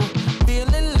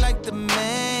 Feeling like the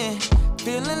man,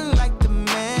 feeling like the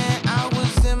man. I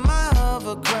was in my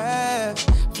hovercraft,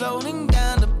 floating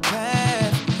down the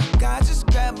path. God just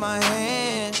grabbed my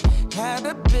hand, had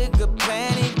a bigger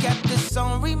plan. He got this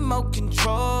on remote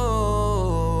control.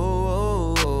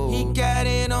 He got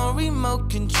it on remote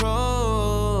control.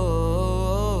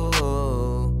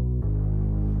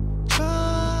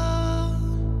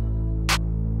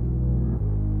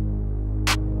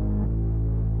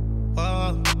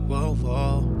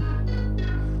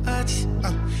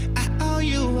 I owe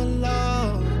you a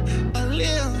love, a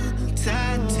little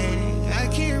Titanic. I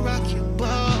can't rock your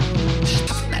boat.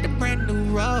 I'm not a brand new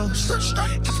rose.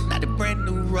 I'm not a brand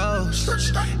new rose.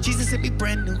 Jesus sent me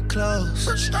brand new clothes.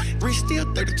 We're still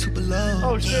 32 below.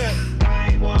 Oh shit.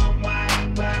 I want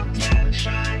wine, but never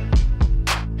shine.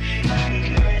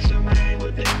 I caress your mind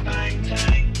with a fine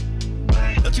time.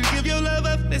 Don't you give your love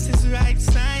up, this is the right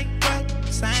sign, right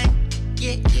sign.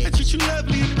 Yeah. I treat you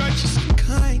lovely and righteous and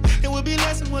kind. And we'll be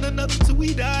less than one another till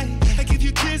we die. I give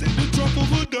you kids and the drop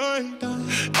of a dime.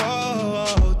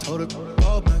 Oh, told her,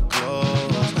 oh my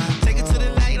clothes. Take it to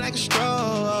the light like a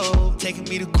stroll. Taking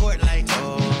me to court like,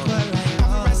 oh.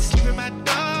 Paparazzi sleeping my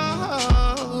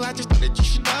door. I just thought that you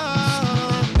should know.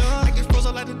 I get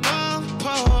frozen like the North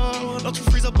Pole. Don't you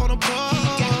freeze up on a pole.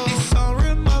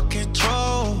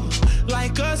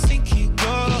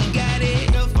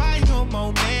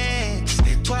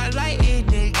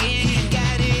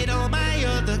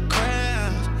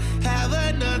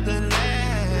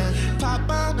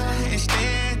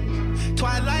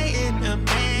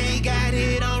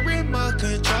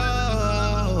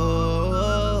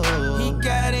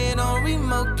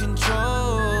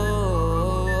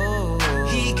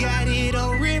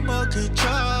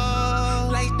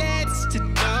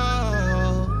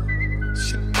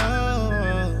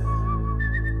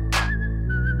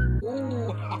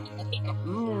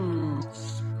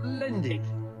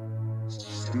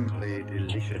 absolutely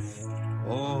delicious.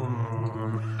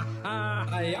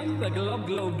 I am the glug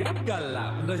glug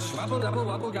gabgala, the schwabble double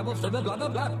wabble gabble for the blah blah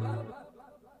blah.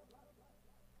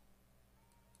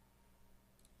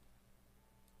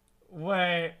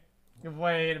 Wait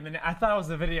a minute. I thought it was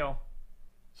the video.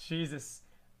 Jesus.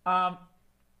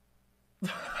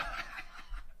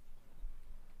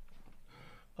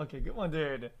 Okay, good one,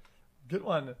 dude. Good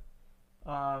one.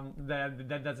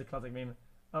 That's a classic meme.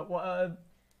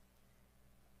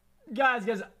 Guys,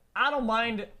 I don't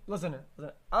mind. Listen.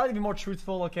 I like to be more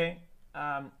truthful. Okay.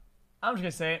 I'm just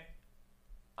gonna say it.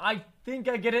 I think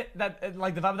I get it. That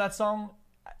like the vibe of that song,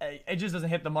 it just doesn't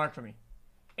hit the mark for me.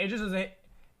 It just doesn't.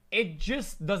 It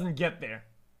just doesn't get there.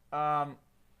 For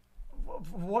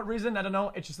what reason? I don't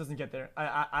know. It just doesn't get there.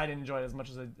 I didn't enjoy it as much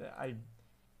as I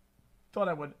thought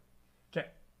I would. Okay.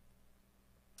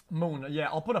 Moon. Yeah,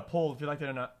 I'll put a poll if you like it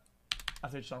or not.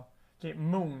 After each song. Okay,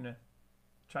 Moon.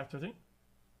 Track 13.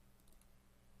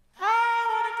 I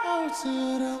wanna go to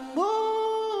the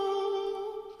moon.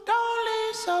 Don't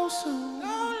leave so soon.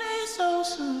 Don't leave so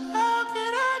soon. How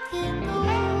can I get through?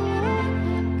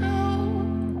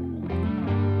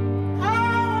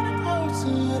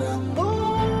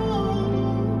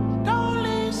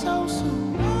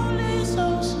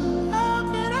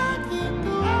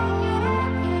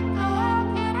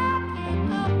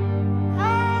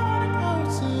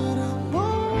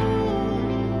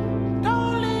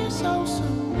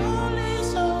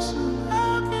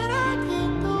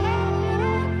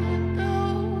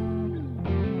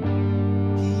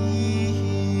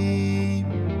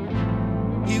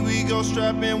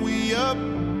 Strapping we up,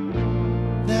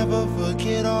 never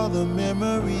forget all the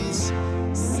memories.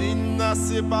 Sitting, I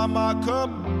sip by my cup,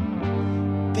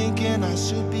 thinking I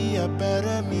should be a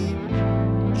better me.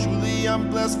 Truly, I'm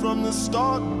blessed from the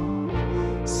start.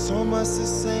 So much to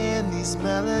say in these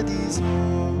melodies.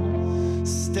 Oh,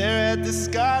 stare at the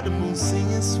sky, the moon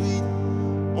singing sweet.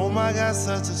 Oh my God,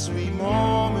 such a sweet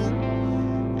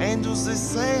moment. Angels, they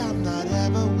say I'm not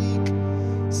ever weak.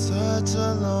 Such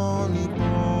a lonely boy.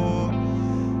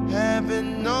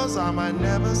 Heaven knows I might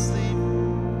never sleep.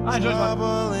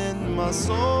 Trouble in my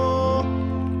soul.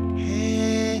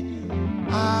 Hey,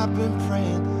 I've been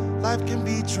praying. Life can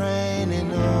be draining.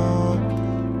 Oh,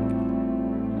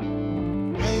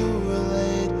 hey, who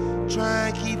relate? Try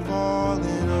and keep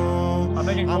falling. Oh,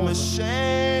 I'm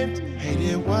ashamed.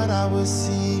 Hated what I would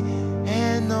see,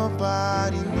 and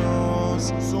nobody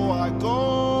knows. So I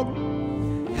go.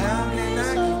 How can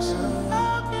I get to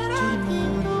the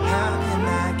moon? How can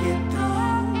I get through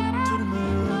to the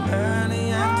moon? Early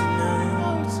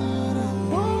afternoon.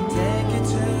 Take it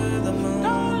to the moon.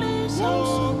 Don't leave so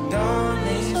soon. Don't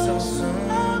leave so soon.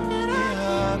 How can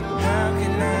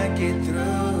I get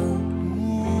through?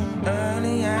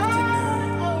 Early afternoon.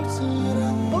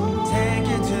 Take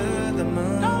it to the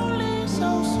moon. Don't leave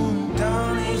so soon.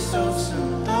 Don't leave so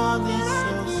soon. Don't leave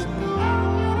so soon.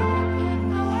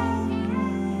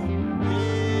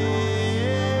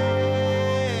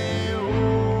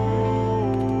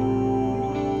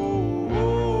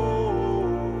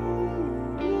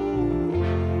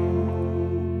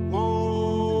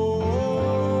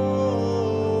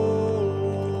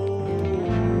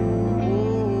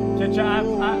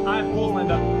 I have polls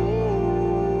lined up.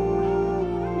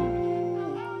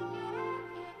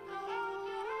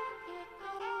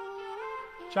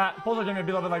 Chat, polls are gonna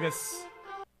be a little bit like this.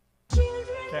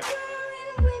 Okay.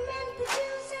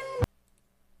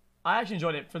 I actually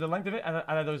enjoyed it. For the length of it, I thought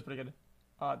that was pretty good.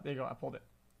 There you go, I pulled it.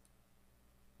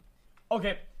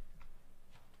 Okay.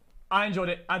 I enjoyed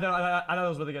it. I thought it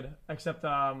was really good. Except,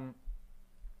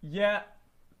 yeah.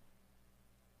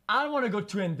 I don't want to go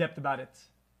too in-depth about it.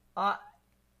 I'm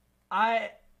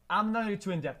not going to get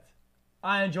too in-depth.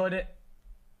 I enjoyed it.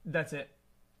 That's it.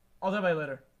 I'll talk about it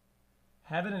later.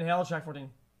 Heaven and Hell, track 14.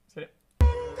 Let's get it.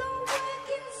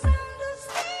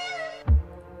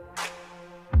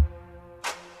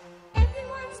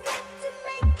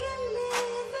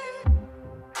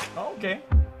 Oh, okay.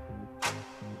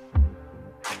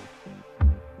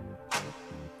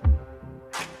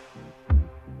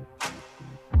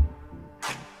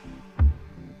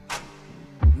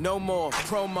 No more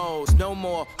promos, no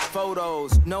more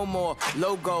photos, no more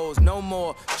logos, no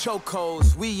more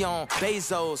chocos. We on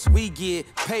Bezos, we get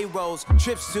payrolls,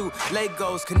 trips to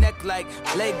Legos, connect like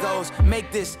Legos.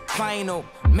 Make this final,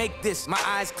 make this my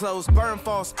eyes closed, burn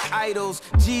false idols,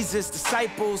 Jesus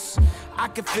disciples. I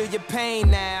can feel your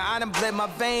pain now. I done bled my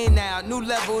vein now. New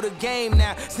level of the game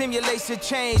now. Simulation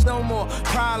change. No more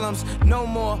problems. No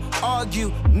more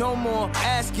argue. No more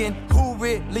asking who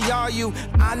really are you.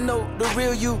 I know the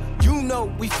real you. You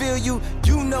know we feel you.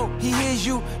 You know he hears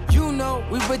you. You know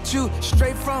we with you.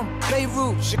 Straight from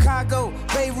Beirut, Chicago,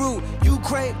 Beirut. You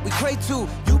pray, we pray too.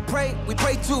 You pray, we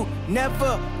pray too.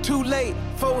 Never too late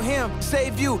for him.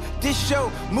 Save you. This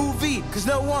show, movie, cause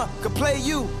no one can play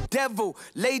you. Devil,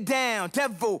 lay down.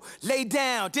 Devil, lay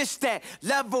down. This that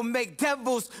level make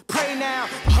devils pray now.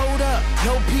 Hold up,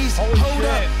 no peace. Hold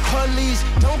up, police.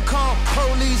 Don't call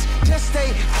police. Just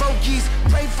stay focused.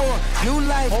 Pray for new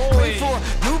life. Pray for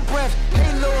new breath.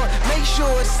 Hey Lord, make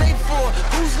sure it's safe for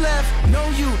who's left. Know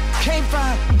you can't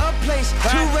find a place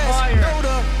to rest. Know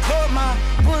the Lord, my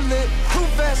bullet proof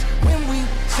vest. When we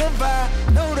survive,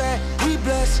 know that we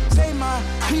blessed. Say my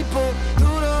people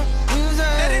through the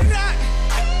music. Let it rock.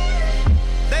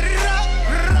 Let it rock,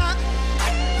 rock.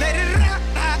 Let it rock,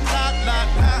 rock, rock, rock,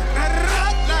 rock. Let it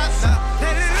rock, rock, rock.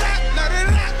 Let it rock, let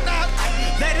it rock, rock.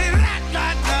 Let it rock,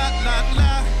 rock, rock, rock,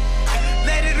 rock.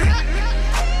 Let it rock.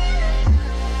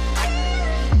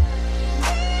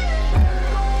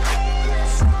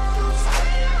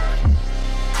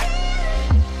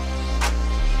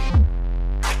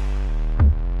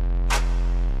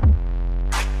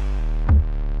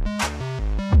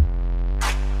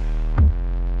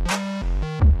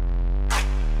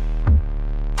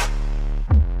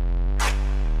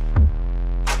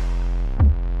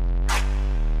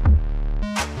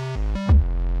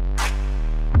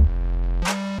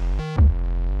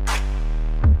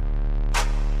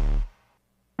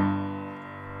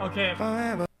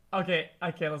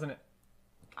 Okay, listen.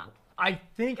 I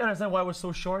think I understand why it was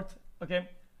so short. Okay,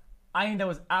 I think that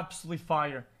was absolutely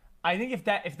fire. I think if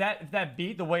that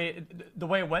beat the way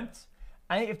it went,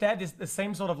 I think if they had the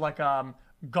same sort of like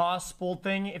gospel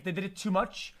thing, if they did it too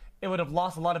much, it would have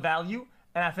lost a lot of value,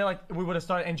 and I feel like we would have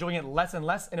started enjoying it less and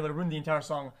less, and it would have ruined the entire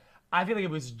song. I feel like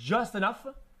it was just enough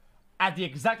at the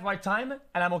exact right time,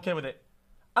 and I'm okay with it.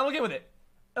 I'm okay with it.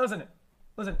 Listen.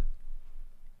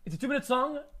 It's a 2-minute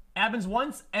song. It happens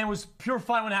once, and it was pure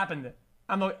fun when it happened.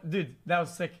 I'm like, dude, that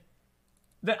was sick.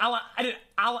 I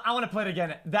want to play it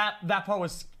again. That part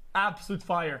was absolute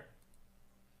fire.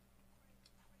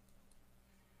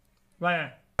 Right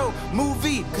here.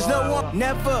 Movie, cause no one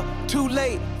never too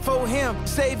late for him.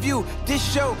 Save you. This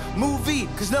show, movie,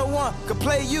 cause no one can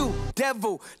play you.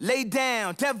 Devil, lay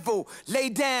down. Devil, lay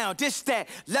down. This that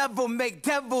level make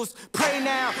devils pray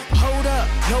now. Hold up,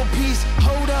 no peace.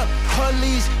 Hold up,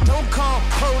 police. Don't call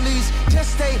police.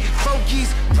 Just stay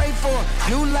focused. Pray for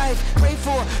new life. Pray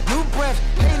for new breath.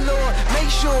 Hey Lord,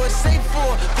 make sure it's safe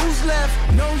for who's left.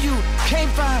 Know you can't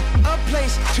find a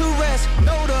place to rest.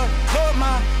 Know the Lord,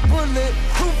 my bullet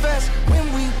proof vest.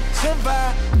 When we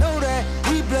survive, know that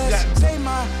we blessed. Say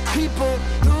my people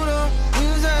through the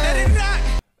music.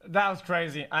 That was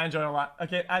crazy. I enjoyed it a lot.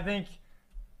 Okay, I think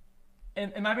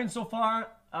in my opinion so far,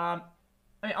 I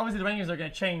mean, obviously the rankings are gonna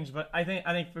change, but I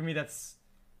think for me that's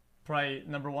probably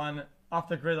number one. Off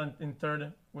the grid in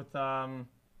third with yeah,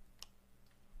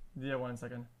 1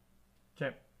 second.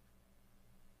 Okay.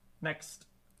 Next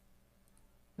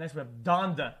we have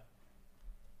Donda.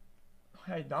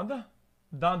 Hey, Donda?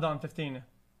 Donda on 15.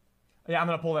 Yeah, I'm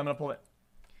gonna pull it.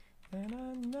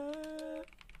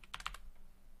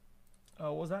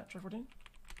 What was that? Track 14?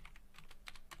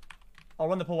 I'll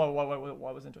run the poll while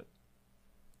I was into it.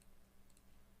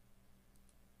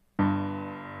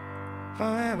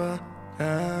 Forever.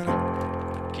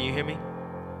 Can you hear me?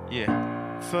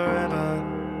 Yeah. Forever.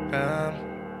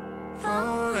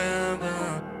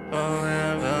 Forever.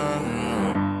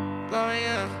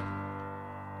 Gloria.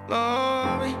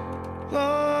 Glory.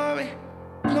 Glory.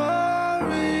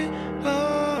 Glory.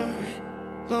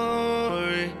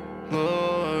 Glory.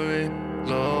 Glory.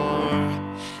 Glory.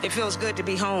 It feels good to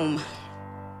be home.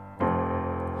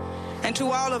 And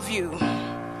to all of you,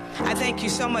 I thank you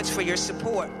so much for your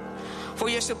support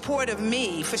of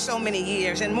me for so many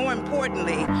years, and more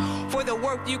importantly, for the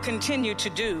work you continue to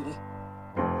do.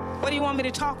 What do you want me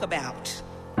to talk about?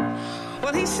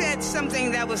 Well, he said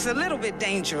something that was a little bit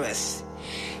dangerous.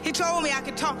 He told me I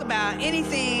could talk about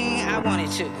anything I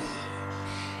wanted to.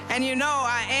 And you know,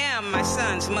 I am my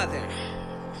son's mother.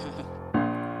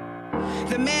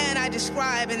 The man I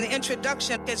describe in the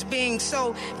introduction as being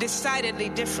so decidedly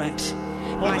different,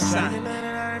 my son.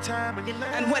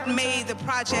 And what made the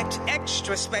project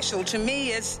extra special to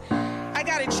me is I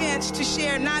got a chance to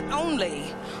share not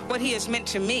only what he has meant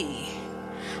to me,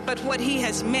 but what he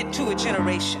has meant to a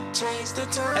generation.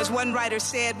 As one writer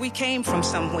said, we came from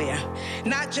somewhere,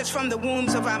 not just from the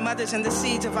wombs of our mothers and the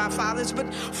seeds of our fathers,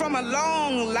 but from a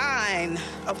long line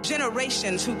of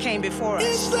generations who came before us.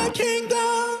 It's the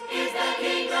kingdom,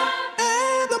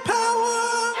 and the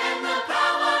power,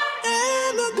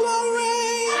 and the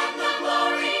glory,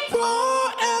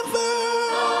 forever.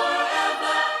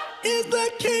 Is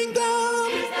the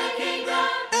kingdom,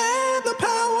 and the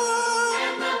power,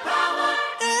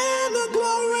 and the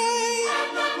glory,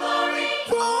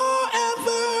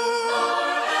 forever.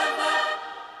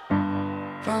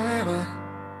 Forever,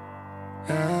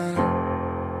 yeah.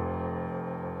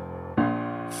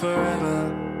 Forever,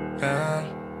 yeah.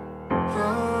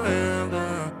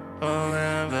 Forever,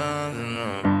 forever,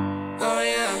 oh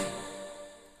yeah.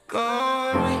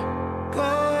 Glory,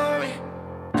 glory,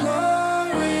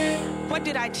 glory. What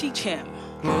did I teach him?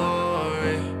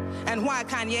 Glory. And why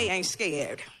Kanye ain't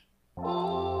scared?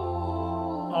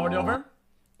 Already over?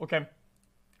 Okay.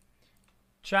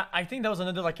 Chat, I think that was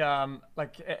another like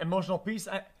emotional piece.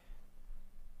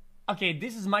 Okay,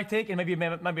 this is my take, and maybe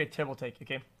it might be a terrible take.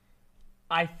 Okay,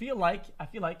 I feel like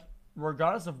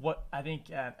regardless of what I think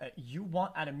you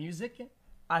want out of music,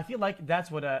 I feel like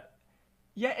that's what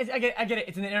yeah, I get it.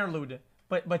 It's an interlude,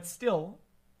 but still,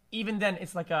 even then,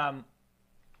 it's like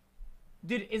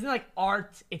dude, isn't it like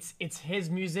art? It's his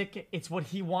music. It's what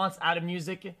he wants out of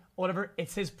music, or whatever.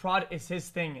 It's his it's his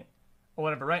thing, or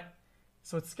whatever, right?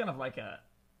 So it's kind of like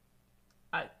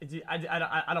I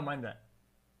don't mind that,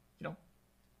 you know.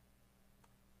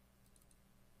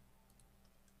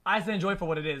 I still enjoy it for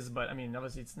what it is, but I mean,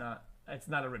 obviously, it's not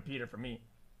a repeater for me.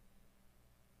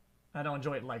 I don't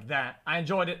enjoy it like that. I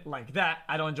enjoyed it like that.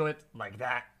 I don't enjoy it like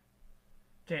that.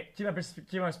 Okay, keep my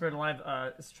spirit alive.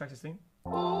 Let's track this thing.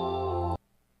 I'm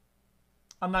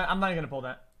not gonna pull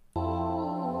that.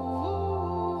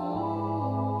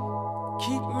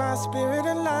 Keep my spirit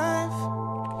alive.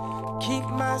 Keep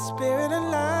my spirit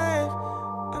alive,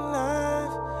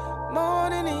 alive, more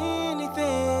than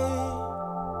anything.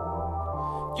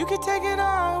 You can take it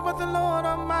all, but the Lord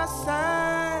on my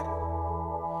side.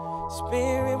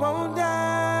 Spirit won't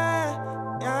die.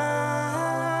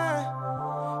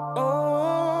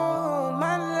 Oh,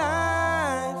 my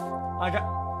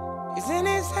life is in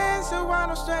his hands, so I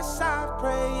don't stress, I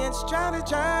pray and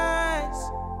strategize.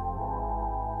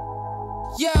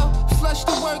 Yo, flush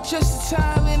the work just in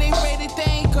time and ain't ready,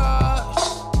 thank God.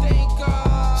 Thank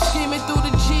God. Skimming through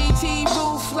the GT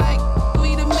roof like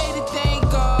we done made it, thank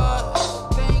God.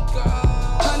 Thank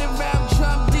God. 100 round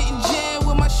drum didn't jam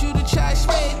with my shooter try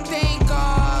spread, thank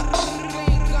God.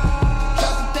 Thank God.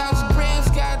 Dropped 1,000 grams,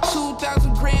 got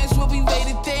 2,000 grams, will be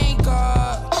waiting, thank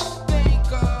God. Thank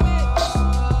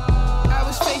God. I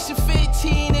was facing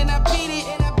 15 and I beat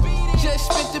it. Just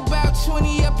spent about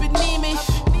 20 up in Neiman.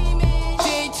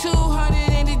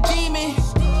 200 in the demon.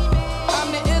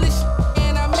 I'm the illest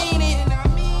and I mean it.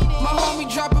 My homie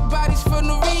dropping bodies for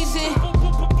no reason.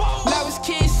 Now his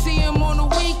kids see him on the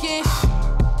weekends.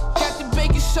 Got the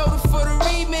baking soda for the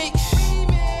remix.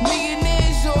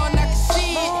 Millionaires on, I can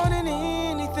see it. More than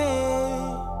anything,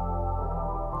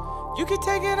 you can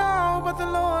take it all, but the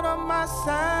Lord on my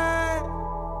side.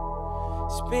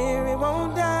 Spirit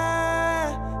won't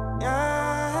die.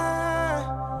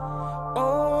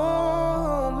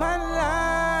 Oh, my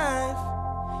life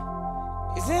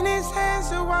is in his hands,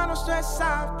 so I don't stress,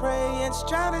 I pray and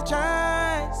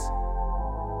strategize.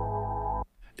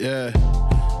 Yeah,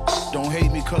 don't hate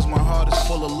me cause my heart is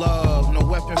full of love. No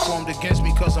weapon formed against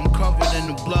me cause I'm covered in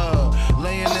the blood.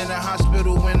 Laying in the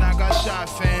hospital when I got shot,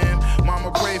 fam. Mama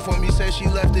prayed for me, said she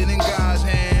left it in God's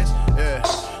hands. Yeah,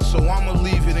 so I'ma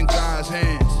leave it in God's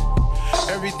hands.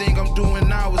 Everything I'm doing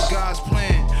now is God's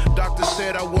plan. Doctor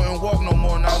said I wouldn't walk no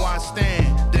more, now I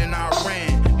stand. Then I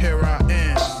ran, here I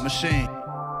am, machine.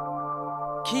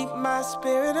 Keep my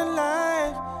spirit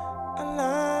alive,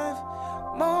 alive,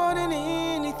 more than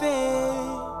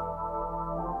anything.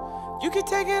 You can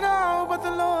take it all, but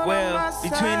the Lord on my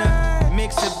side. Between a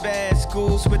mix of bad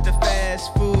schools with the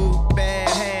fast food, bad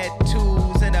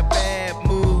attitudes and a bad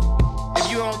mood. If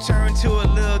you don't turn to a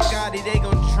little Gotti, they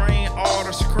gon' drain all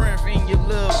the strength in your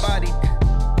little body.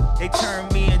 They turn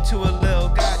me into a little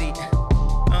Gotti.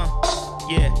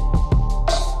 Yeah.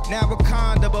 Now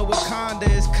Wakanda, but Wakanda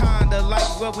is kinda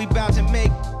like what we bout to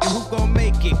make. And who gon'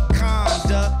 make it?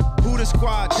 Conda. Who the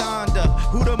squad? Donda.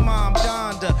 Who the mom?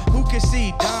 Donda. Who can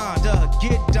see? Donda.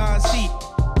 Get Don seat.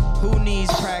 Who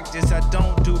needs practice? I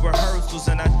don't do rehearsals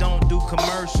and I don't do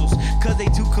commercials, cause they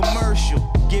too commercial.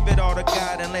 Give it all to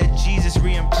God and let Jesus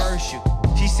reimburse you.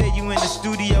 She said you in the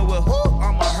studio with who?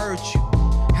 I'ma hurt you.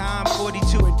 How I'm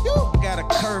 42 and you got a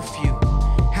curfew.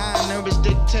 How I nervous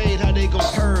dictate how they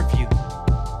gon' Purview.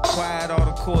 Quiet all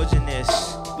the cordialness.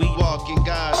 We walk in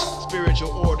God's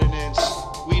spiritual ordinance.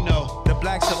 We know the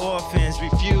blacks are orphans,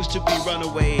 refuse to be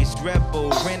runaways. rebel,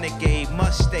 renegade,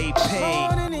 must stay paid.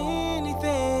 More than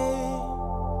anything,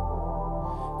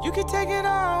 you can take it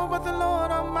all, but the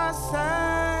Lord on my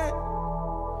side.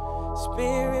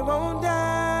 Spirit won't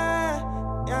die.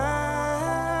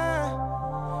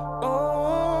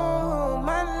 Oh,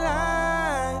 my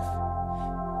life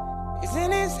is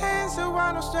in His hands, so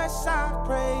I don't stress. I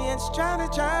pray and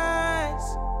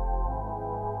strategize.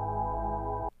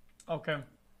 Okay.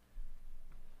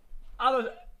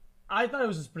 I thought it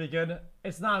was just pretty good.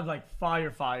 It's not like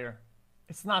fire.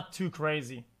 It's not too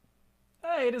crazy.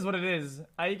 Hey, it is what it is.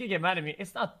 You can get mad at me.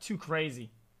 It's not too crazy.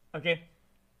 Okay?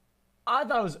 I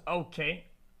thought it was okay.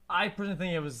 I personally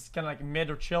think it was kind of like mid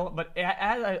or chill, but it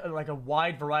had like a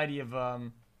wide variety of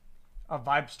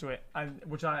vibes to it,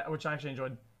 which I actually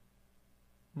enjoyed.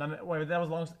 Wait, that was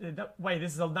long. Wait,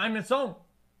 this is a 9-minute song.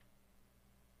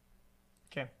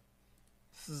 Okay.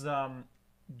 This is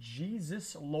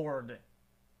Jesus Lord.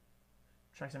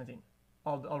 Track 17.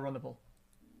 I'll run the poll.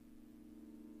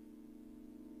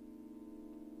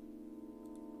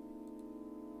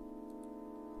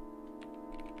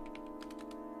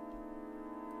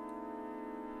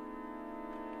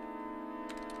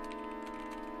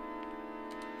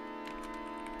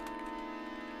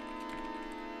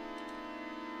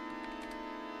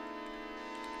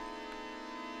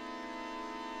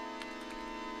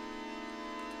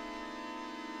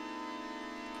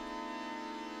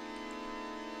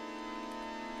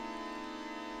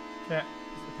 Yeah,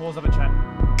 the polls up in chat.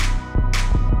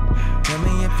 Tell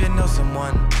me if you know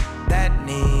someone that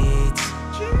needs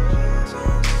Jesus.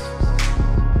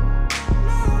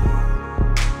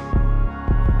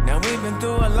 Now we've been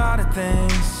through a lot of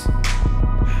things.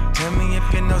 Tell me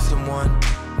if you know someone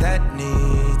that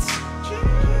needs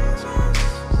Jesus.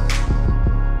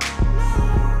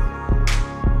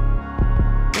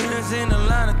 We've been seeing a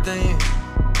lot of things.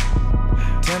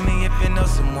 Tell me if you know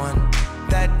someone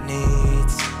that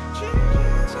needs Jesus.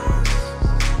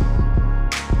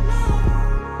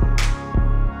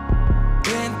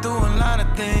 Been through a lot of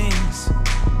things.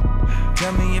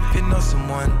 Tell me if you know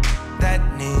someone that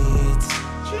needs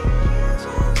Jesus.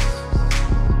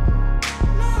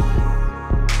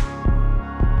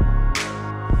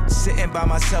 Sitting by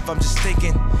myself, I'm just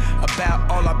thinking about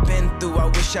all I've been through. I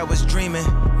wish I was dreaming.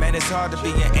 Man, it's hard to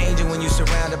be an angel when you're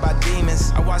surrounded by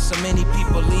demons. I watch so many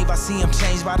people leave, I see them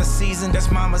changed by the season. That's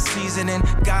mama's seasoning.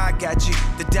 God got you,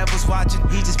 the devil's watching,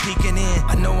 he just peeking in.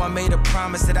 I know I made a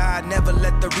promise that I'd never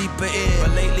let the reaper in,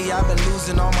 but lately I've been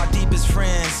losing all my deepest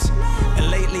friends, and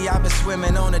lately I've been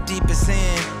swimming on the deepest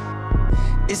end.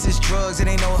 It's just drugs, it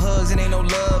ain't no hugs, it ain't no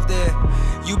love there.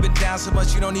 You've been down so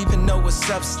much you don't even know what's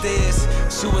upstairs.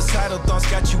 Suicidal thoughts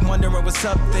got you wondering what's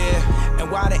up there.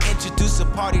 And why they introduce a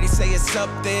party, they say it's up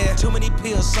there. Too many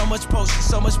pills, so much potion,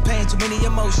 so much pain, too many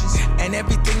emotions. And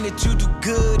everything that you do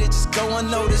good, it just go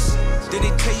unnoticed. Did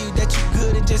they tell you that you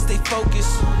good and just stay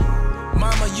focused?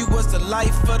 Mama, you was the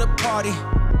life of the party.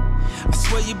 I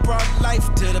swear you brought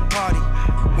life to the party.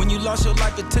 When you lost your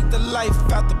life, it took the life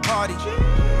out the party.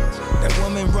 That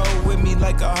woman rode with me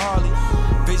like a Harley.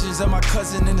 Visions of my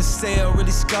cousin in the cell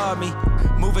really scarred me.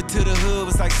 Moving to the hood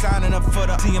was like signing up for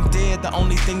the see him dead, the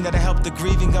only thing that'll help the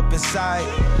grieving up inside.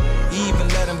 He even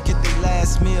let him get their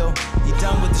last meal. He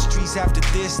done with the streets after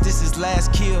this his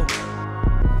last kill.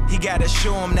 He gotta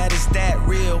show him that it's that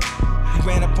real. He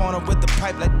ran up on him with the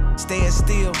pipe like staying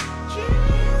still.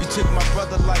 You took my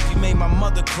brother's life, you made my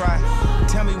mother cry.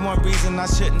 Tell me one reason I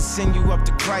shouldn't send you up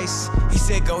to Christ. He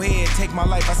said, go ahead, take my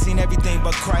life, I seen everything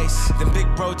but Christ. Then big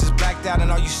bro just blacked out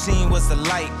and all you seen was the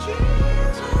light.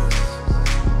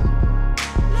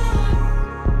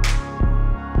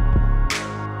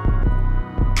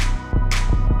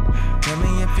 Tell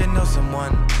me if you know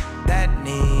someone that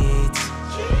needs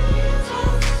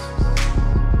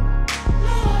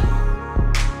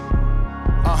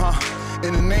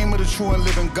In the name of the true and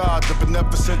living God, the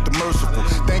beneficent, the merciful.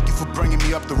 Thank you for bringing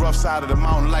me up the rough side of the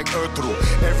mountain like earth through.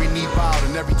 Every knee bowed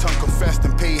and every tongue confessed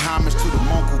and paid homage to the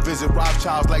monk who visit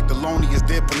Rothschilds like the loneliest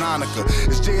dead Panonica.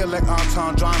 It's J-Elect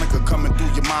Entendronica coming through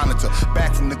your monitor.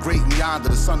 Back from the great yonder,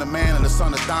 the son of man and the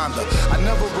son of Donda. I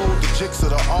never rode the Jix or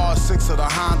the R6 or the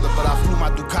Honda, but I flew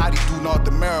my Ducati through North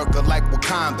America like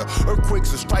Wakanda. Earthquakes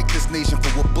will strike this nation for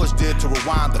what Bush did to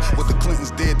Rwanda, what the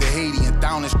Clintons did to Haiti, and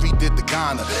Downing Street did to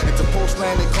Ghana. And to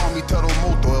Postland, they call me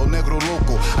Terremoto, El Negro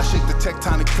Loco. I shake the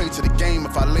tectonic plates of the game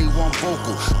if I lay one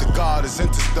vocal. The God is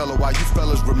interstellar. stellar while you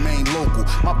fellas remain local.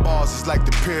 My bars is like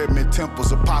the pyramid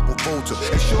temples of Paco Volta.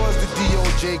 As sure as the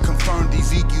DOJ confirmed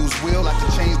Ezekiel's will, I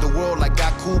could change the world like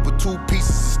I could with 2 pieces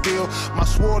of steel. My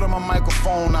swore to my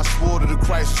microphone, I swore to the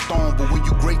Christ stone. But when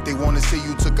you great, they wanna say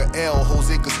you took a L,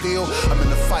 Jose Castillo. I'm in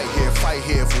the fight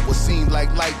here for what seemed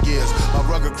like light years. My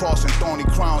rugged cross and thorny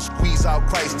crown squeeze out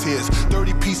Christ tears.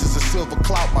 30 pieces of silver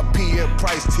clout, my Pierre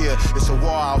Price tier. It's a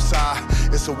war outside,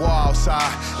 it's a war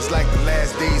outside. It's like the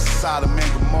last days inside of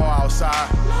Gomorrah outside.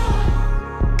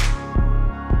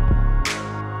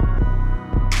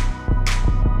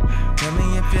 Tell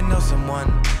me if you know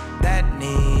someone that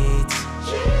needs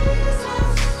Jesus,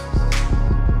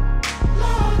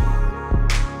 Lord.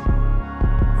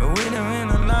 We're doing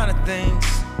a lot of things.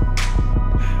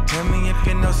 Tell me if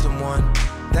you know someone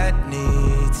that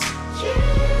needs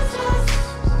Jesus,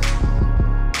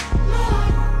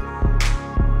 Lord.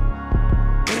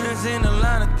 We're doing a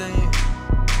lot of things.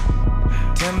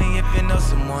 Tell me if you know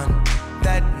someone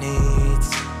that needs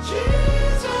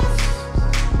Jesus,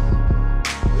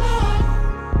 Lord.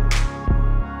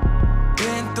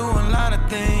 Been through a lot of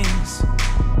things.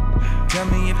 Tell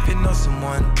me if you know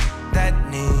someone that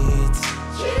needs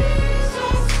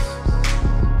Jesus,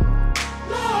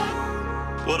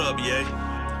 Lord. What up, Ye?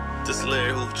 This is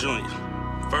Larry Hoof Junya.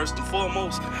 First and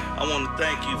foremost, I want to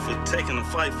thank you for taking the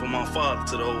fight for my father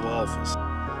to the Oval Office.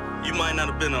 You might not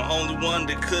have been the only one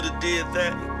that could have did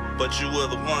that, but you were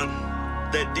the one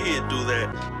that did do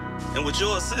that. And with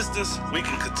your assistance, we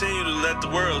can continue to let the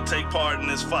world take part in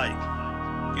this fight.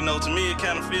 You know, to me, it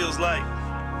kind of feels like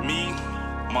me,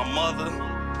 my mother,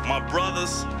 my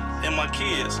brothers, and my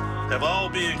kids have all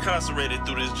been incarcerated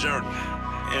through this journey.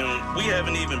 And we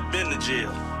haven't even been to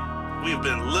jail. We've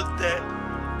been looked at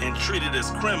and treated as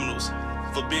criminals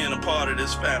for being a part of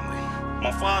this family.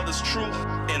 My father's truth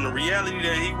and the reality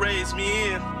that he raised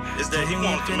me in is that he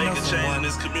wanted to make a change in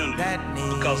this community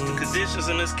because the conditions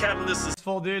in this capitalist is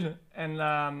full, dude, and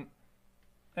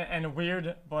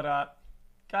weird, but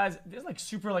guys, they're like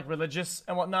super like religious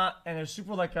and whatnot, and they're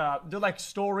super like they're like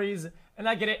stories, and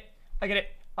I get it.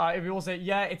 If people say,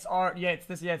 yeah, it's art, yeah, it's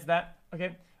this, yeah, it's that,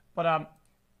 okay, but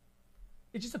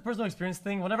it's just a personal experience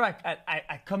thing. Whenever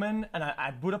I come in and I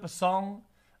boot up a song,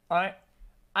 all right,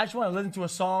 I just want to listen to a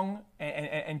song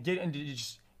and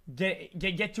just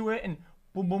get to it and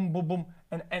boom boom boom boom,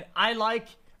 and I like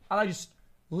just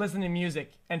listening to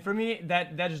music, and for me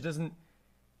that just doesn't.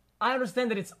 I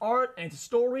understand that it's art and it's a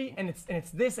story and it's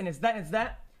this and it's that and it's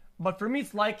that, but for me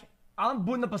it's like I'm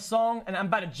booting up a song and I'm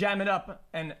about to jam it up,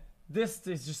 and this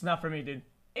is just not for me, dude.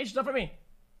 It's just not for me.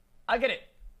 I get it.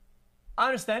 I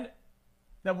understand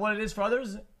that what it is for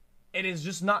others, it is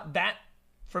just not that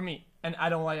for me, and I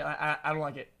don't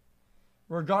like it.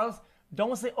 Regardless,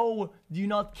 don't say, oh, do you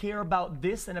not care about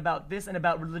this and about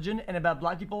religion and about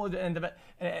black people and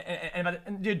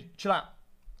about dude, chill out.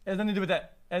 It has nothing to do with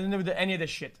that. It has nothing to do with any of this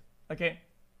shit. Okay?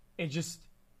 It just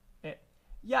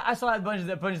yeah, I saw a bunch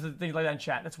of things like that in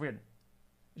chat. That's weird.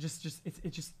 It's just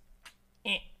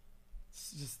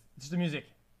the music.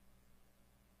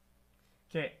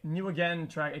 Okay, New Again,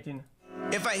 track 18.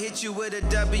 If I hit you with a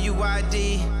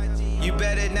W-I-D, you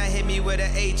better not hit me with a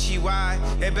H-E-Y.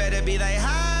 It better be like,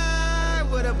 hi,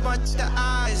 with a bunch of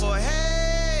eyes. Or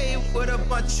hey, with a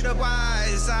bunch of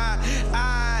Y's.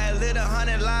 I lit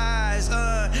 100 lies.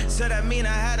 So that mean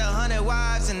I had 100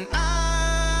 wives. And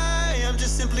I am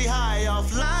just simply high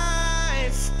off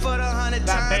life for the 100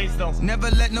 times. Never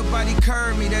let nobody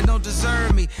curb me that don't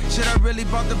deserve me. Shit, I really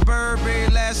bought the Burberry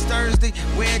last Thursday.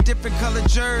 Wear a different color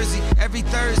jersey every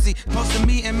Thursday. Posting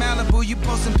me in Malibu, you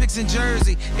posting pics in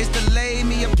Jersey. It's the lay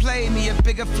me or play me, a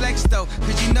bigger flex though.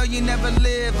 Cause you know you never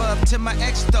live up to my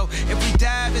ex though. If we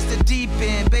dive, it's the deep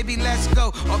end, baby, let's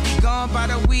go. Or be gone by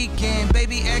the weekend,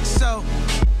 baby, XO.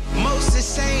 Most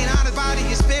insane out of body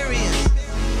experience.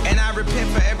 And I repent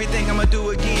for everything I'ma do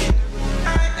again.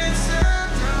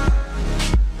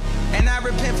 And I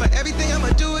repent for everything I'ma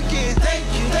do again. Thank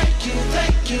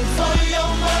you for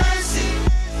your mercy.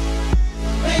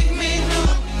 Make me new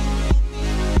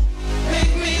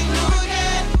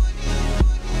again.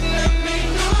 Make me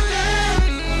new again.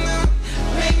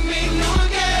 Make me new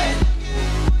again.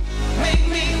 Make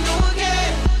me new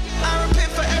again. I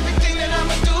repent for everything that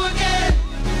I'ma do again.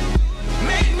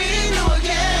 Make me new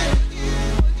again.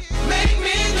 Make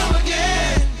me new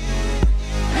again.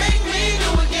 Make me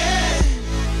new again.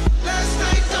 Last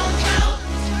night don't count.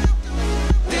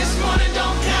 This morning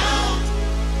don't count.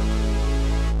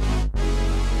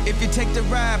 If you take the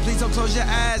ride, please don't close your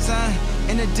eyes,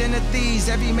 In the den of thieves,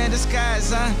 every man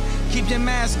disguised, Keep your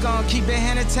mask on, keep your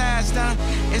hand attached,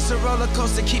 It's a roller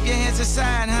coaster, keep your hands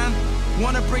aside,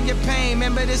 Wanna bring your pain,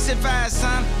 remember this advice,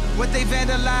 What they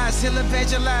vandalize, he'll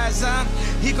evangelize,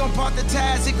 He gon' part the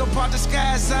ties, he gon' part the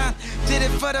skies, Did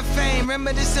it for the fame,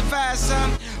 remember this advice,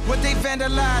 What they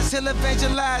vandalize, he'll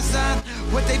evangelize,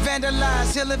 What they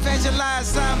vandalize, he'll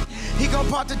evangelize, He gon'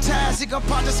 part the ties, he gon'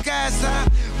 part the skies,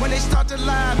 When they start to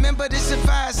lie, remember this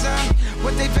advice,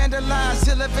 What they vandalize,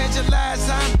 he'll evangelize,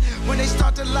 When they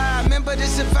start to lie, remember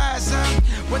this advice,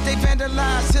 What they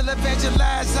vandalize, he'll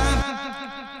evangelize,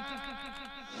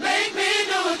 Make me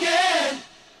new again.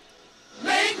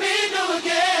 Make me new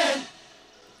again.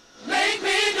 Make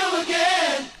me new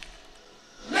again.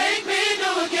 Make me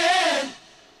new again.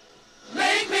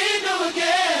 Make me new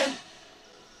again.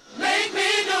 Make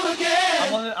me new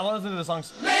again. I want to listen to the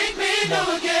songs. Make me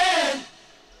new again.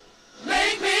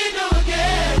 Make me new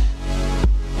again.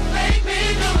 Make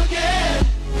me new again.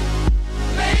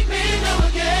 Make me new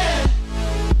again.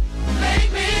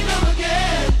 Make me new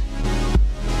again.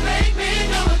 Make me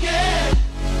new again.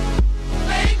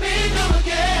 Make me new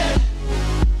again.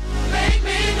 Make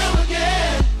me new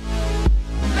again.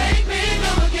 Make me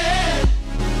new again.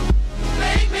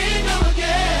 Make me new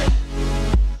again.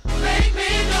 Make me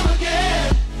new again.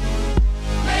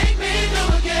 Make me new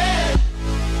again.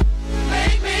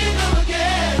 Make me new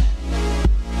again.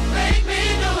 Make me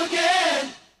new again.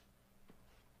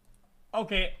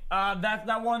 Okay,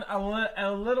 that one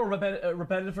a little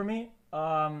repetitive for me.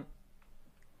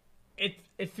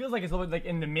 It feels like it's a little bit like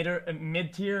in the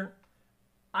mid tier.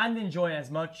 I didn't enjoy it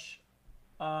as much.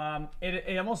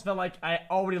 It almost felt like I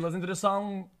already listened to the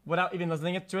song without even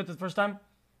listening to it the first time.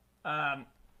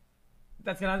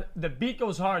 The beat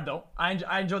goes hard though. I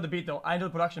enjoyed the beat though. I enjoyed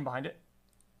the production behind it.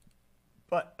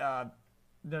 But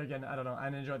there again, I don't know. I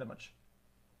didn't enjoy it that much.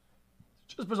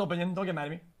 Just personal opinion. Don't get mad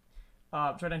at me.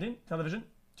 Try 19 television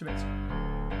 2 minutes.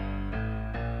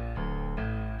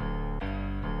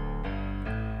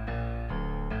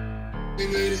 We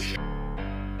made it.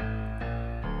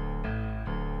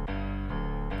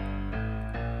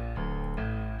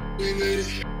 We made it.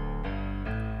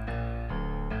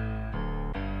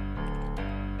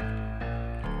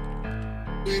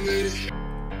 We made it.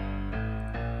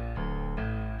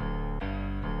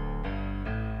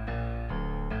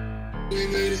 We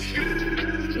made it.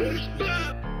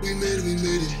 We made it. We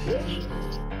made it.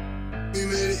 We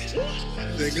made it.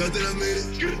 Thank God that I made it.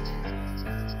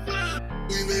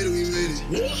 We made it, we made it.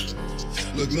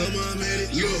 Look, mama, I made it.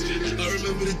 Look, I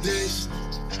remember the days.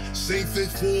 Same fit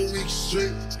 4 weeks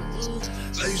straight.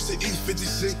 I used to eat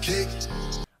 50-cent cake.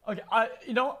 Okay,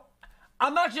 you know,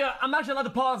 I'm actually allowed to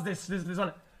pause this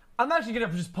one. I'm actually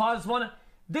gonna just pause this one.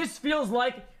 This feels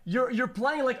like you're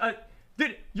playing like a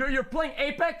dude. You're playing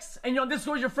Apex and you're on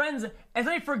Discord with your friends, and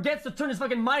somebody forgets to turn his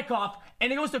fucking mic off,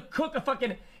 and he goes to cook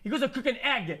an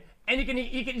egg, and you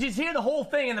can just hear the whole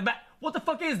thing in the back. What the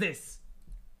fuck is this?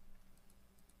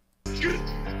 We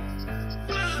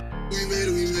made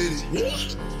it, we made it.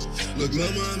 Look,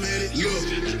 mama, I made it.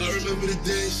 Look, I remember the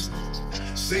days.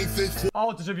 Same fit.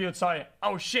 Oh, to tribute, sorry.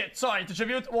 Oh shit, sorry, to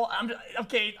tribute. Well, I'm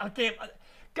okay.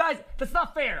 Guys, that's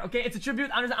not fair. Okay, it's a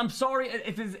tribute. I'm sorry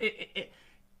if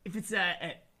it's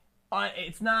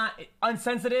not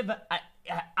insensitive.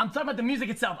 I'm talking about the music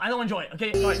itself. I don't enjoy it.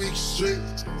 Okay, sorry. Weeks straight.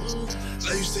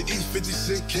 I used to eat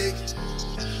 50-cent cake.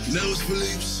 Now it's for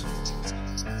leaves.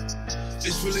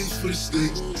 It's released for the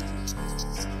state.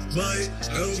 Buy it,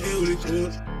 I don't care what it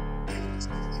costs.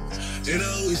 And I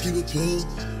always keep a pole.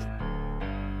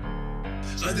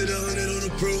 I did 100 on the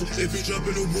pro. If you drop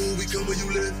in the wood, we come where you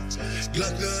live.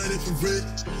 Glock 9 infrared.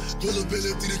 Pull up and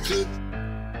empty the clip.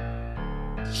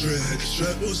 Dre had the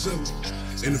strap on something.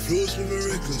 And the floor's moving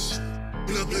reckless.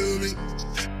 You not play with me.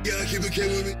 Yeah, I keep a K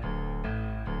with me.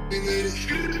 We made it.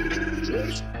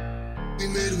 We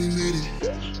made it, we made it.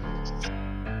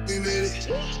 We made it.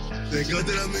 Thank God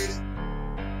that I made it.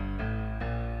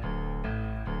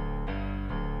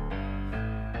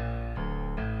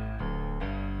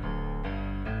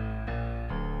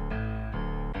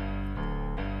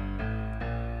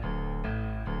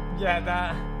 Yeah,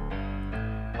 that.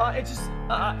 It's just.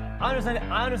 I understand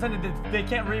that they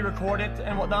can't re-record it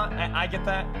and whatnot. I get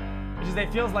that. It's just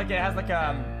it feels like it has like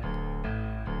a.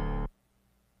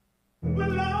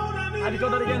 How do you call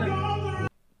that again?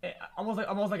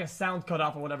 Almost like a sound cut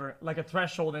off or whatever, like a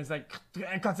threshold, and it's like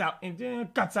it cuts out,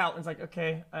 and cuts out. And it's like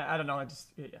okay, I don't know. I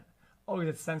just yeah. Oh,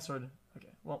 it's censored.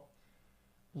 Okay, well,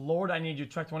 Lord, I need you.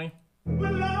 Track 20.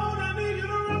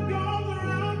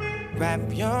 Wrap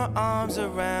your arms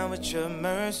around with your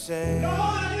mercy.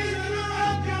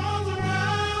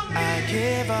 I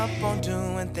give up on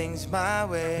doing things my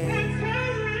way.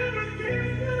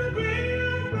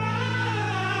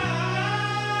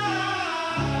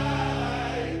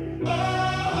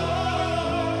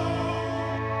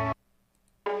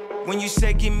 When you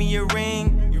said give me a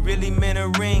ring, you really meant a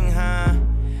ring, huh?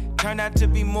 Turned out to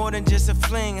be more than just a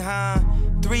fling, huh?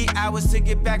 3 hours to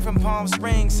get back from Palm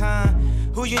Springs, huh?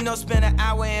 Who you know spent an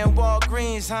hour in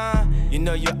Walgreens, huh? You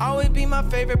know you'll always be my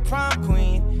favorite prom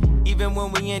queen. Even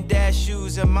when we in dad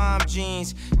shoes and mom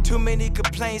jeans. Too many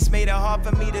complaints made it hard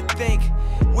for me to think.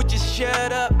 Would you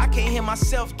shut up? I can't hear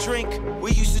myself drink.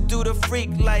 We used to do the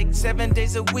freak like 7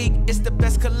 days a week. It's the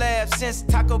best collab since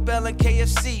Taco Bell and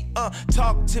KFC.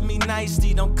 Talk to me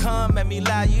nicely, don't come at me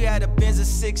loud. You had a Benz of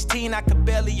 16, I could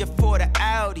barely afford an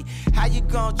Audi. How you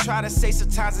gonna try to say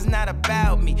sometimes it's not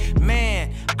about me?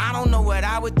 Man, I don't know what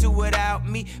I would do without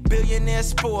me. Billionaire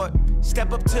sport,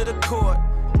 step up to the court.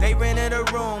 They rented a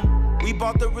room, we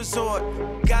bought the resort.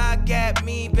 God got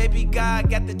me, baby, God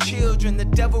got the children. The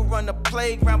devil run the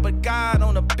playground, but God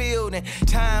on the building.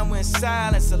 Time when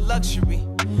silence a luxury.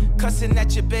 Cussing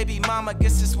at your baby mama,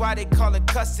 guess that's why they call it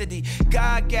custody.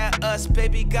 God got us,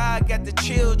 baby, God got the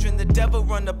children. The devil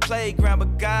run the playground,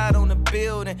 but God on the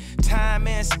building. Time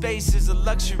and space is a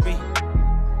luxury.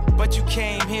 But you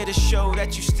came here to show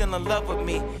that you still in love with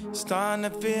me. Starting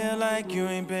to feel like you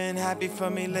ain't been happy for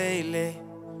me lately.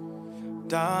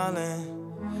 Darling,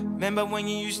 remember when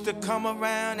you used to come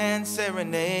around and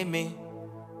serenade me?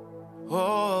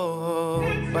 Oh,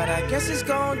 but I guess it's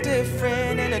gone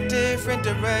different in a different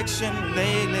direction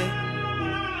lately.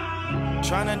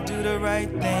 Trying to do the right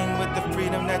thing with the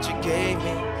freedom that you gave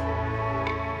me.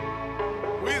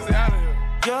 Weezy out of here.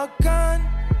 Your gun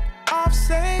off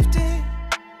safety.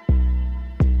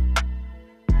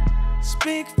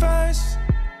 Speak first,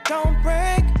 don't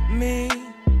break me.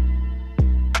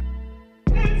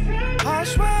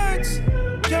 Harsh words,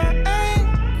 you're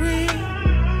angry.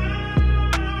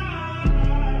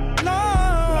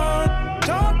 Lord,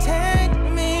 don't take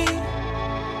me.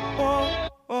 Oh,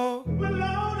 oh.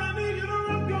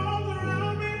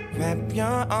 Wrap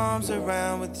your arms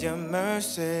around with your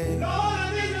mercy.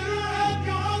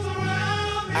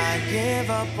 I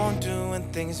give up on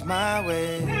doing things my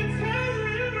way.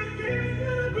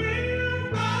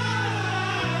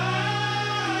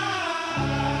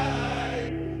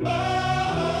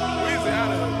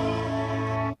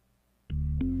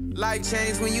 Life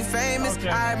changed when you famous. Okay.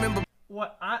 I remember.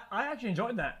 What I actually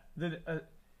enjoyed that,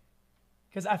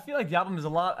 because I feel like the album is a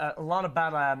lot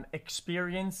about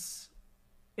experience.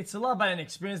 It's a lot about an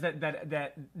experience that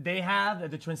they have, that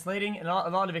they're translating, and a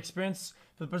lot of experience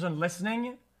for the person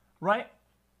listening, right?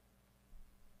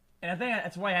 And I think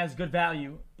that's why it has good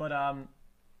value. But I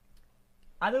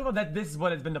don't know that this is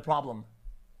what has been the problem.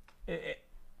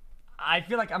 I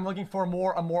feel like I'm looking for a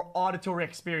more auditory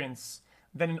experience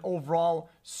than an overall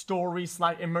story /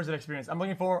 immersive experience. I'm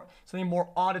looking for something more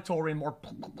auditory,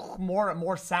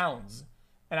 more sounds,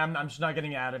 and I'm just not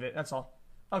getting it out of it. That's all.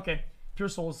 Okay, Pure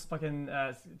Soul's fucking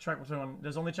track 21.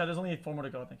 There's only 4 more to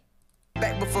go, I think.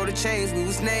 Back before the change, we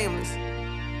was nameless.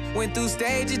 Went through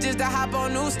stages just to hop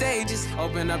on new stages.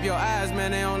 Open up your eyes,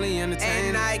 man, they only entertain.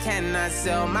 And I cannot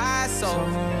sell my soul.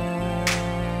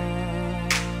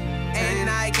 And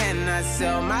I cannot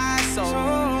sell my soul.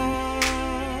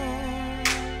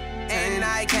 And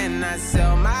I cannot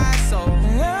sell my soul.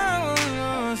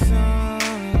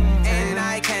 And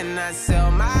I cannot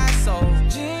sell my soul.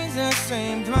 Jesus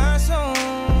saved my soul.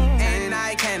 And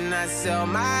I cannot sell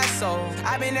my soul.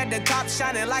 I've been at the top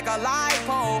shining like a light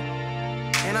pole.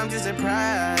 And I'm just a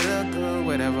product of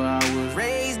whatever I was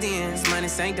raised in. This money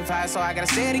sanctified, so I gotta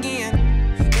say it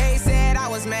again. They said I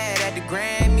was mad at the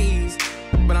Grammys,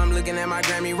 but I'm looking at my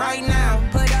Grammy right now.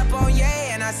 Put up on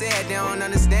yeah, and I said they don't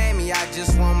understand me. I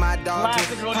just want my dog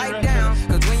to pipe down.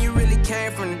 Cause when you really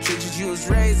came from the trenches, you was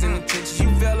raised in the trenches. You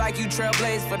felt like you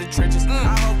trailblazed for the trenches.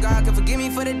 I hope God can forgive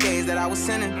me for the days that I was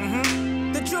sinning.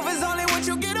 The truth is only what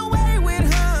you get away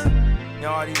with, huh? You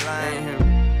already lying.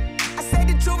 I said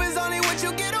the truth is only what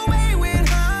you get away with,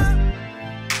 huh?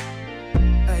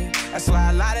 Hey, that's why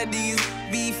a lot of these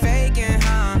be faking,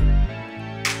 huh?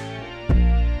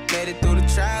 Made it through the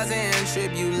trials and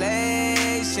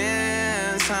tribulations,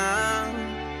 huh?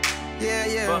 Yeah,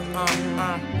 yeah.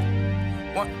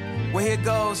 Well, here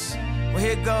goes, but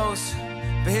here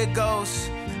goes.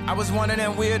 I was one of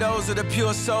them weirdos of the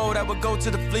pure soul that would go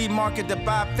to the flea market to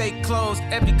buy fake clothes.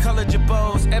 Every color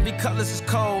jabos, every cutlass is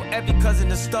cold, every cousin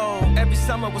is stole. Every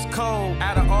summer was cold.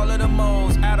 Out of all of the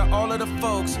moles, out of all of the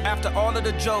folks, after all of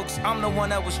the jokes, I'm the one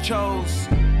that was chose.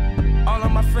 All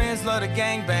of my friends love the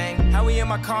gangbang. How we in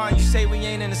my car and you say we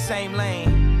ain't in the same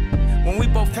lane? When we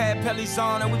both had pellies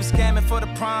on and we was scamming for the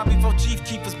prom before Chief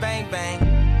Keef was bang bang.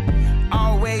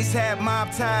 Always had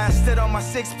mob ties, stood on my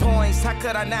 6 points. How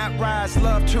could I not rise?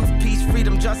 Love, truth, peace,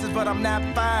 freedom, justice, but I'm not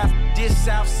 5. This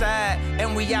Southside,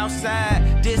 and we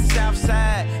outside. This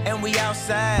Southside, and we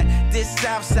outside. This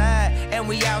Southside, and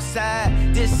we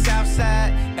outside. This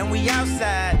Southside, and we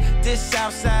outside. This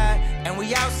Southside, and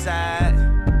we outside.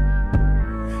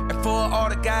 And for all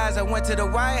the guys, I went to the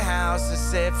White House and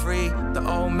said, free the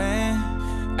old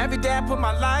man. Every day I put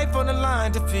my life on the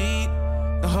line to feed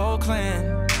the whole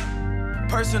clan.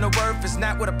 Personal worth is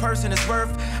not what a person is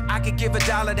worth. I could give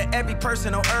 $1 to every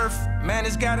person on earth. Man,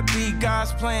 it's gotta be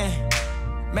God's plan.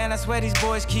 Man, I swear these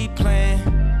boys keep playing.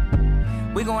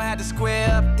 We gon' have to square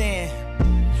up then.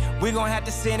 We gon' have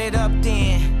to send it up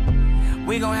then.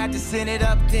 We gon' have to send it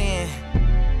up then.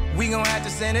 We gon' have to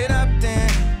send it up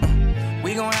then.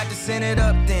 We gon' have to send it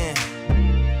up then.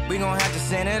 We gon' have to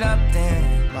send it up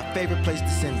then. My favorite place to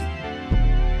send it.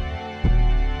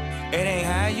 It ain't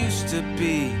how it used to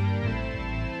be.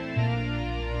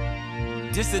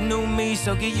 Just a new me,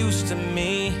 so get used to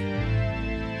me.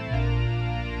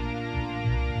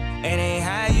 It ain't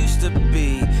how it used to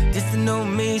be. Just a new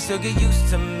me, so get used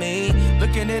to me.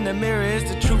 Looking in the mirror is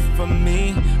the truth for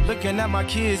me. Looking at my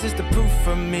kids is the proof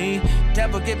for me.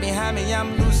 Devil get behind me,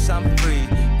 I'm loose, I'm free.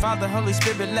 Father, Holy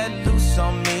Spirit, let loose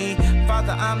on me.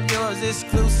 Father, I'm yours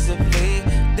exclusively.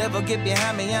 Devil get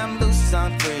behind me, I'm loose,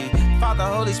 I'm free. Father,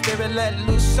 Holy Spirit, let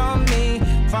loose on me.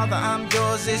 Father, I'm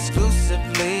yours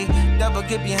exclusively. Devil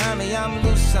get behind me, I'm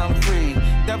loose, I'm free.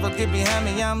 Devil get behind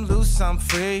me, I'm loose, I'm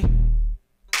free.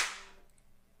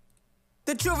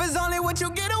 The truth is only what you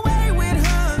get away with,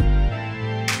 huh?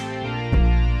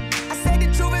 I said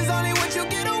the truth is only what you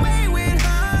get away with,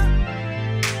 huh?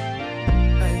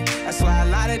 Hey, that's why a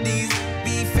lot of these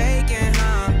be faking,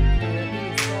 huh?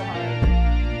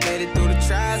 Made it through the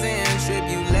trials and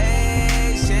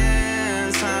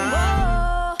tribulations,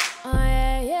 huh? Oh,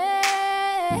 yeah,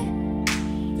 yeah.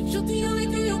 The truth the only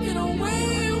thing you get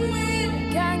away with.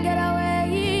 Can't get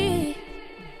away.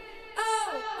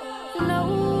 Oh,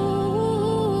 no.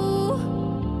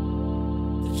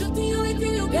 The only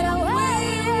thing you get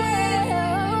away with.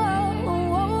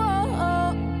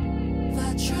 The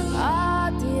truth. Ah,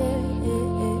 dear.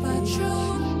 The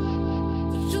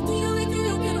truth. The only thing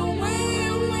you get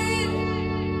away with.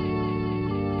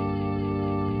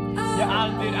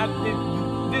 Yeah, dude,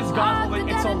 this gospel, like,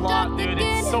 it's a lot, dude.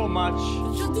 It's so much.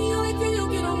 The only thing you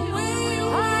get away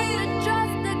with. I can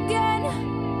trust again.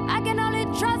 I can only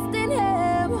trust in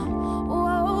Him.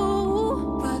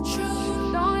 Whoa. The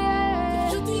truth. Oh,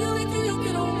 yeah. The only thing you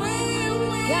get away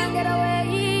with. Can't get away.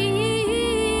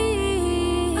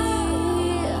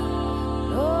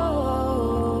 Oh.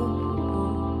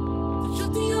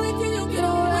 The only thing you get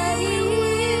away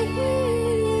with.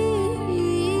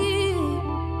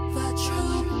 The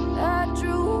truth. The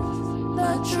truth.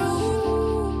 The truth.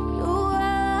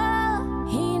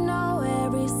 He know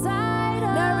every side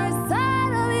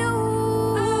of you.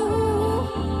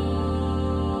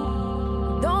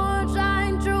 Don't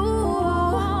shine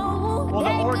through. Well,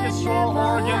 the orchestral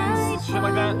organs, shit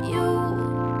like that.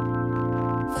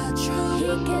 He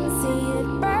can see it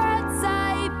bird's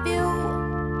eye view.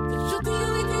 The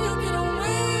only thing you get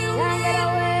away with. Can't get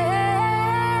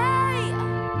away.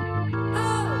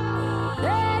 Oh.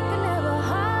 They can never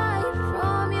hide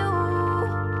from you.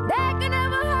 They can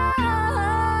never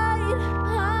hide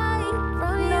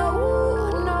from you.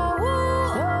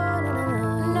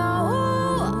 No.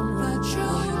 The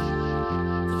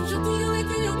truth. The only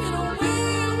thing you get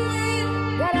away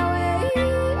with. Get away.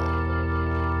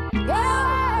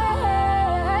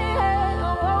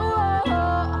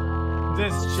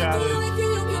 This chat is.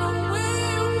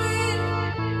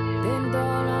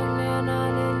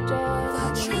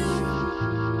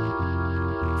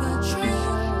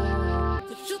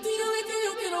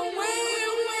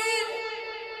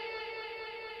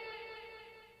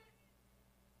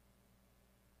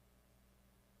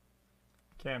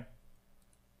 Okay.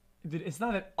 Dude, it's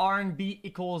not that R&B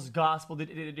equals gospel.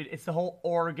 Dude, it's the whole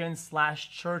organ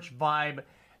 / church vibe.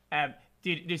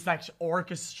 Dude, it's like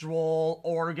orchestral,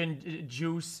 organ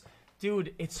juice.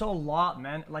 Dude, it's a lot,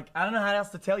 man. Like, I don't know how else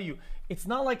to tell you. It's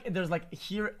not like there's like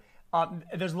here,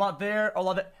 there's a lot there, a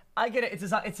lot there. I get it. It's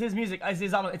his music. It's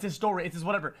his album. It's his story. It's his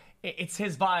whatever. It's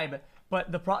his vibe. But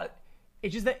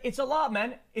it's just that it's a lot,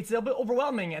 man. It's a bit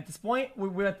overwhelming at this point.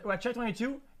 We're at check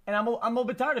 22, and I'm a little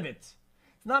bit tired of it.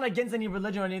 It's not against any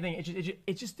religion or anything.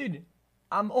 It's just, dude,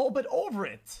 I'm a little bit over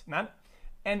it, man.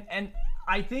 And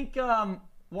I think one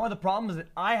of the problems that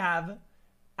I have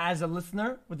as a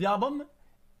listener with the album,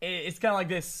 it's kind of like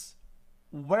this.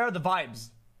 Where are the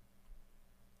vibes?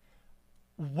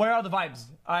 Where are the vibes?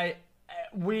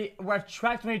 we're at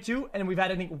track 22, and we've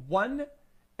had I think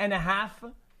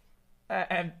 1.5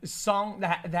 song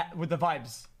that with the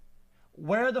vibes.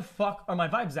 Where the fuck are my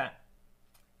vibes at?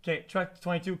 Okay, track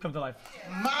 22, come to life.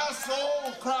 My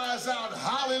soul cries out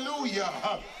hallelujah,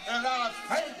 and I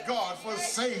thank God for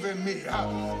saving me.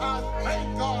 I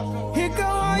thank God for... Here go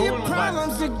all your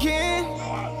problems again.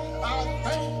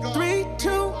 3, 2,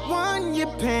 1,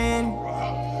 your pen.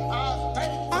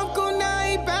 Uncle now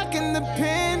he back in the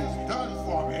pen.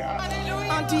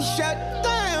 Auntie shut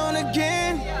down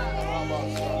again.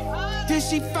 Did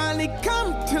she finally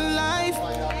come to life?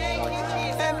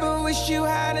 Ever wish you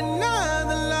had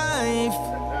another life?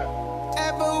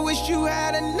 Ever wish you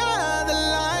had another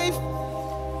life?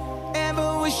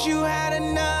 Ever wish you had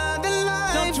another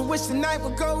life? Don't you wish the night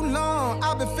would go long?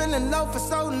 I've been feeling low for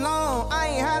so long. I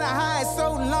ain't had a high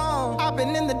so long. I've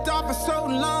been in the dark for so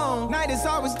long. Night is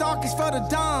always darkest for the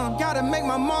dawn. Gotta make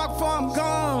my mark before I'm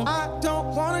gone. I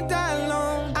don't wanna die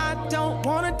alone. I don't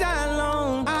wanna die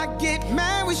alone. I get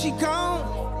mad when she gone.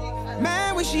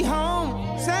 Mad when she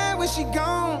home. Sad when she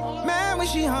gone. Mad when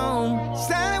she home.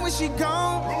 Sad when she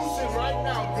gone. Losing right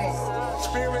now, God.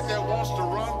 Spirit that wants to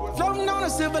run with... Floating on a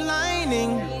silver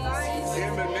lining.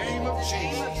 In the name of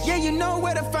Jesus. Yeah, you know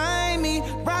where to find me.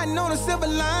 Riding on a silver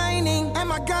lining. And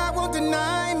my God won't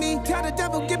deny me. Tell the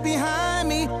devil get behind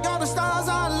me. All the stars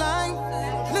are aligned.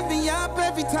 Lift me up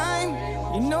every time.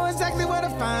 You know exactly where to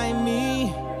find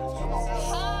me.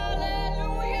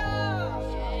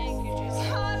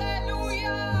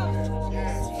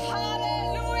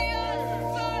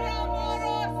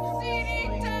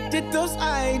 Did those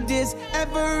ideas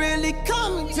ever really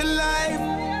come to life?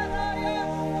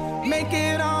 Make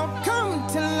it all come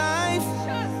to life.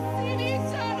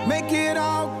 Make it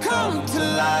all come to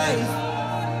life.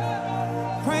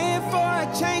 Praying for a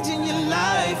change in your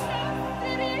life.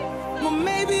 Well,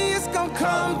 maybe it's gonna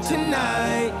come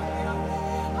tonight.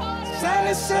 Sun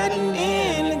is setting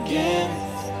in again.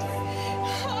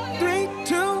 3,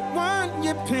 2, 1,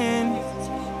 your pen.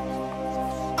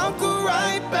 Uncle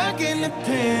right back in the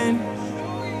pen.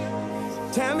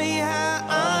 Tell me how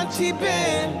Auntie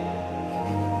been.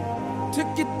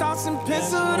 Took your thoughts and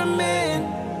penciled them in.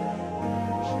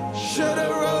 Should've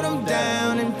wrote them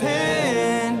down in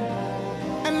pen.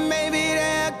 And maybe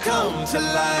they'll come to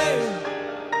life.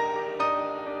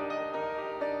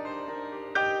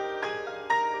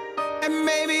 And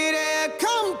maybe they'll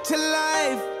come to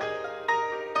life.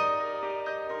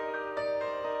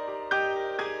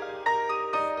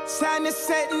 Sadness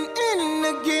setting in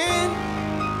again.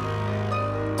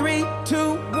 3,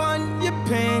 2, 1, your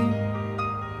pen.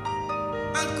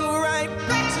 Uncle right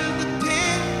back to the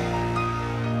pen.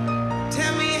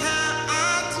 Tell me how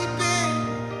Auntie been.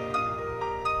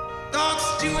 Thoughts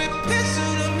you had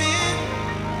penciled them in.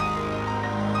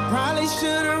 Probably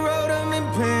should've wrote them in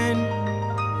pen.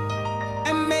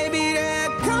 And maybe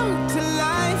they'll come to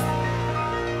life.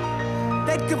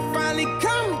 They could finally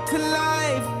come to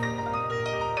life.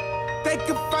 They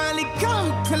could finally come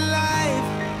to life.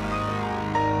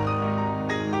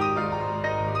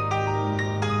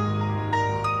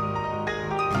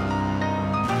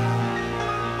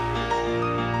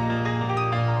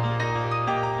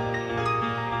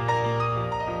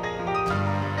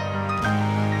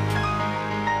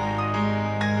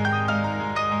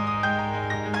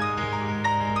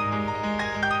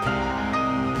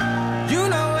 You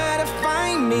know where to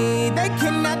find me. They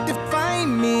cannot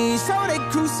define me, so they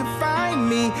crucify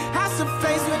me. House of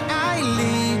flames when I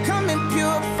leave. Come and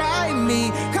purify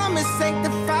me. Come and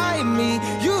sanctify me.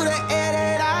 You the air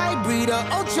that I breathe. A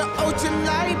ultra, ultra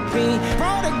light beam.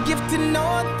 Brought a gift to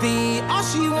Northie. All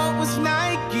she want was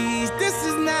Nikes. This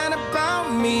is not about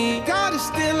me. God is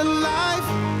still alive,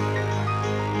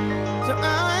 so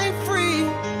I'm free.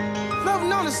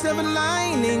 Floating on a silver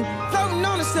lining. Floating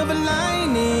on a silver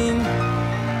lining.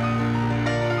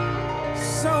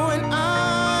 So when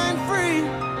I'm free,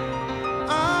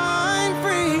 I'm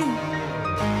free.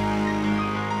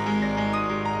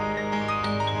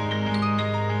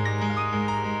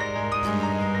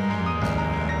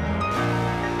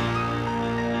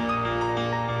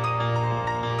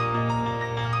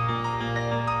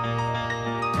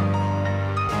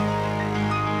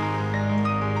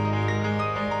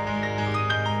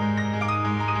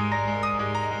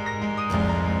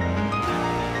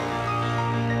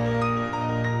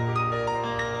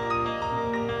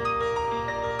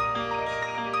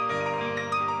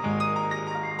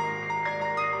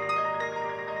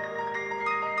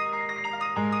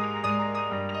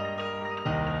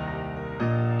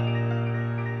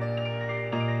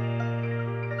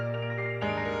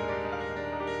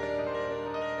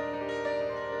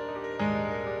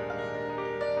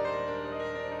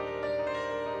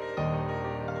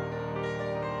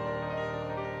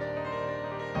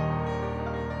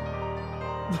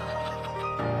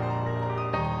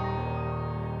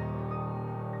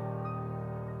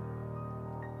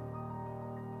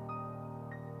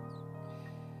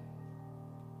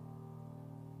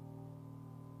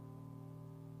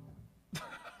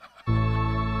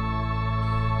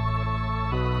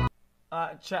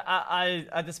 I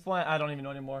at this point I don't even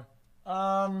know anymore.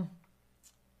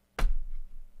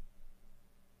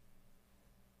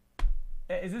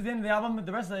 Is this the end of the album?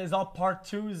 The rest of it is all part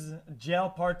twos. Jail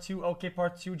part two, OK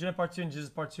part two, Jonah part two, and Jesus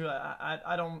part two.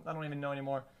 I don't even know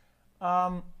anymore.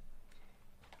 Guys,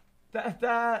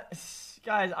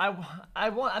 I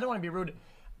don't want to be rude.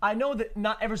 I know that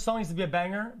not every song needs to be a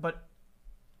banger, but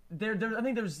I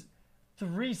think there's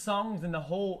 3 songs in the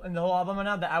whole album right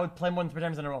now that I would play more than 3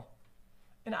 times in a row.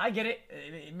 And I get it.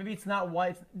 Maybe it's not why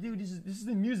it's, dude. This is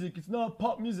the music. It's not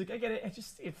pop music. I get it. It's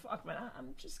just fuck, man.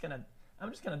 I'm just gonna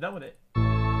done with it.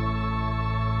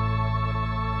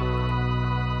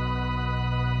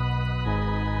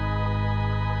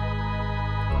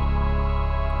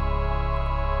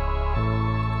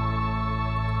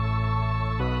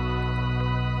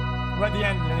 We're at the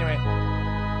end anyway.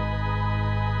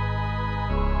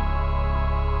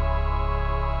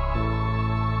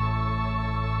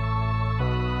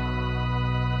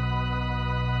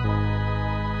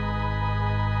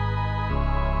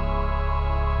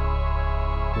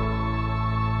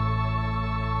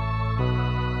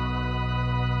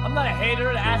 I'm not a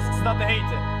hater that asks not to hate it.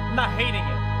 I'm not hating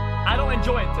it. I don't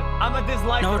enjoy it. I'm a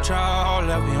disliker. No child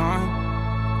left behind.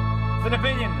 It's an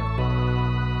opinion.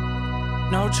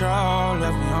 No child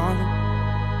left behind.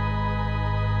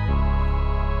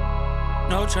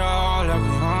 No child left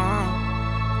behind.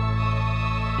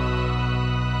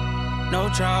 No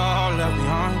child left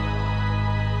behind.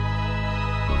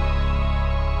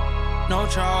 No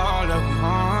child left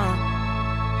behind.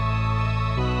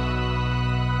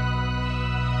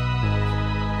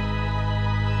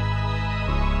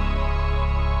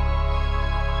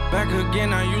 Back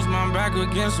again, I use my back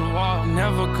against the wall.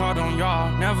 Never caught on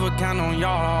y'all, never count on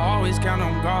y'all, I always count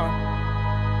on God.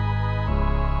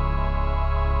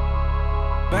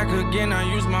 Back again, I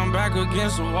use my back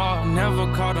against the wall. Never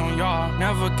caught on y'all,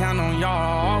 never count on y'all,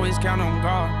 I always count on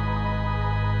God.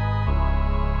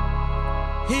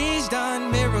 He's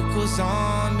done miracles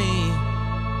on me.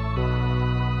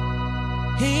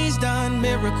 He's done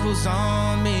miracles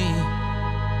on me.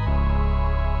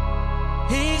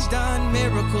 He's done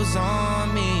miracles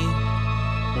on me.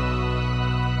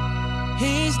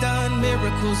 He's done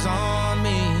miracles on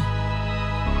me.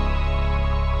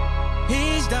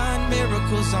 He's done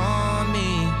miracles on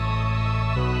me.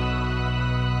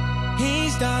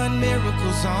 He's done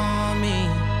miracles on me.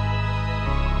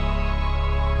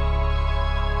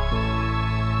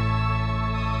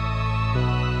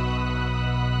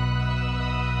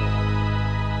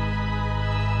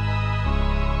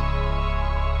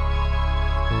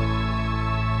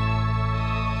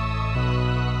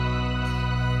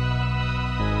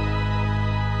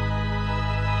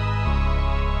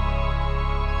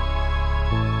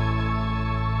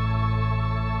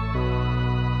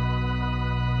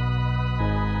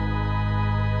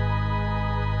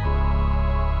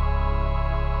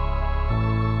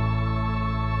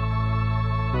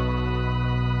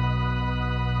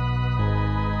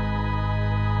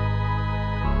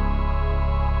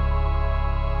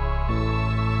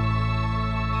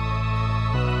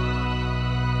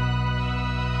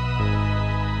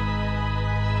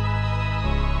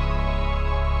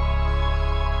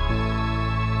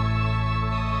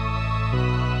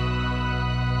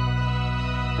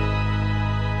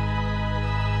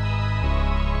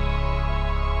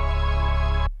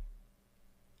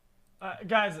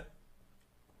 Guys,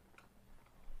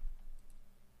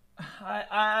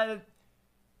 I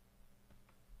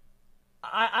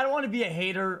don't want to be a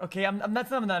hater, okay? I'm not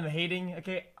saying that I'm hating,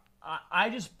 okay? I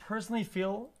just personally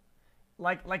feel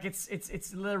like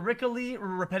it's lyrically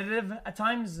repetitive at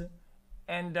times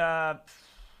and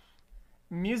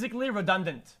musically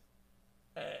redundant.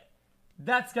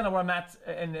 That's kind of where I'm at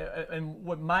and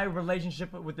what my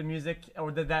relationship with the music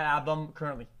or that album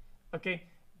currently. Okay,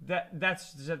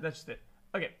 that's it.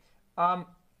 Okay,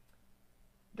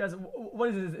 guys, what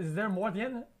is this? Is there more at the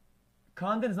end?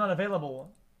 Content is not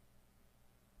available.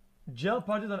 Jail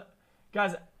part 2.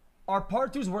 Guys, are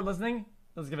part 2s worth listening?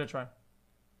 Let's give it a try.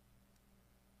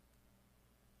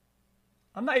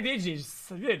 I'm not ADHD, just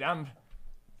good.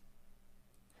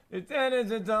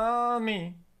 It's on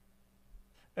me.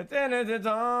 It's on me. It's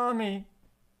on me.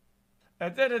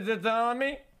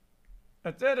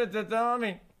 It's on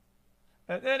me.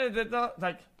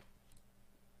 Like.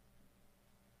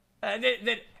 I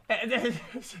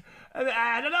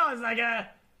don't know. It's like a.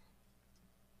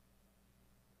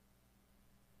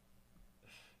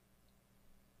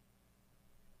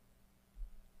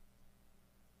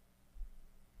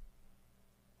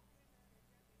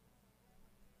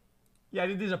 Yeah,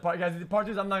 these are part guys. The part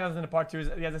 2s. I'm not gonna listen to part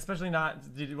 2s. Guys, especially not.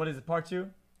 What is it? Part 2.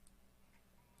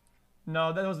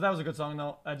 No, that was a good song.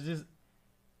 No,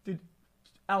 dude,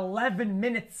 11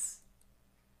 minutes.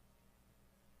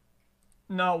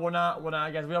 No, we're not,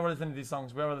 guys. We already listened to these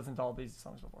songs. We already listened to all these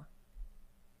songs before.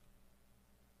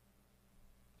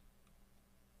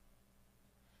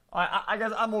 I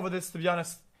guess I'm over this, to be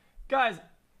honest. Guys,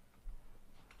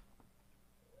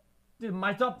 dude,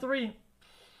 my top 3,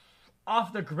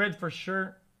 off the grid for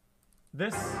sure.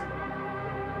 This,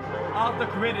 off the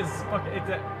grid is fucking, it's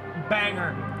a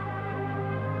banger.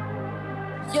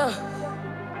 Yeah.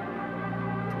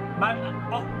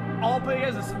 All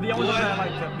players is the only one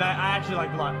that I actually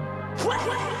like a lot.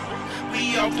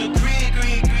 We off the grid,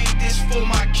 this for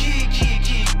my kid.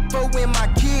 For when my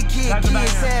kids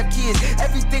have kids,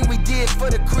 everything we did for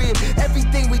the crib,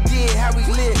 everything we did, how we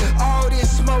live. All this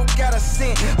smoke got a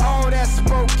scent, all that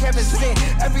smoke Kevin sent.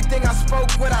 Everything I spoke,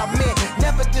 what I meant,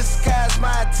 never disguised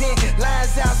my intent.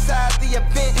 Lines outside the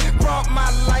event, brought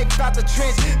my life out the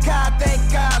trench. God,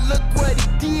 thank God, look what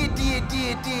he did.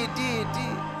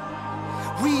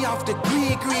 We off the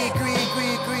grid.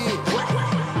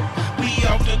 We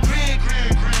off the grid.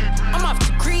 I'm off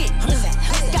the grid.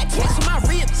 Got tats on my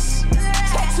ribs,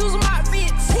 tattoos on my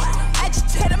wrists.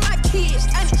 Agitated my kids.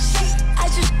 I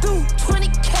just threw 20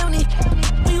 county.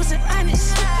 We was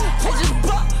honest. I just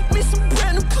bought me some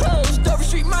brand new clothes. Dover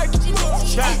Street Market.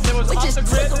 Chat, there was we off just the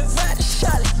grid. took a ride to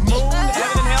Charlotte. Moon,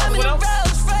 Heaven and Hell. What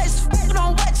else? Rolls Royce,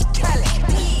 on what you call it.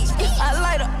 I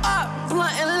light her up,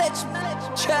 blunt and let you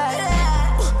try it.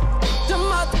 Them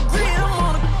off the grid, I'm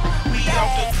on the We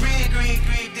off the grid.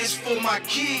 This for my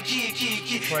kid.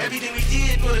 Everything we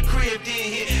did for the crib, did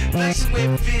hit. Flexing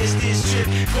with Fizz, this trip.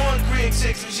 Going grid,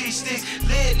 6 with G-sticks.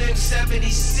 Lit nigga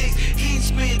 76. Eat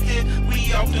squid, then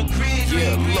we off the grid.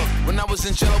 Yeah, look, when I was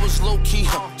in jail, I was low-key.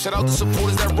 Shout out to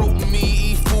supporters that wrote me.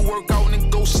 Eat food, work out,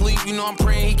 and go sleep. You know I'm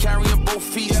praying he carrying both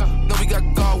feet. No, we got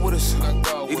God with us.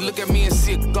 He look at me and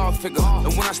see a God figure.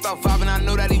 And when I start vibing, I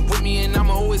know that he with me. And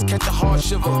I'ma always catch a hard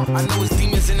shiver. I know it's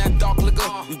demons in that dark liquor.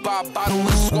 We buy a bottle and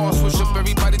squad, switch up.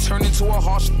 Everybody turn into a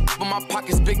harsh. But my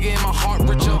pocket's bigger and my heart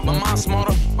richer. My mind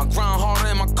smarter, my grind harder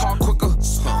and my car quicker.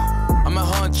 I'm at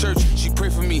her in church, she pray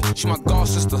for me, she my God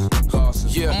sister.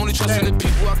 Yeah, I'm only trusting the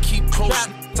people I keep close.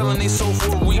 Telling they sold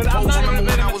for a repost.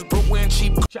 Remember when I was broke wearing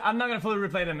cheap. I'm not gonna fully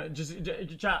replay them. Just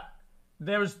chat.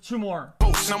 There was 2 more.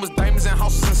 And I was diamonds and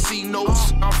houses and C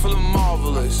notes. I'm feeling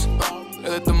marvelous. They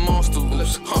let the monster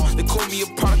loose. They call me a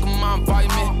product of my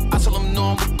environment. I tell them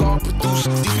no, I'm a God produce.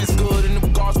 Defense good and the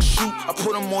guards can shoot. I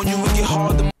put them on you and get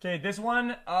hard. Okay, this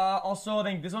one. Also, I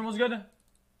think this one was good.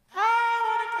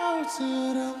 Go to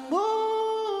the moon.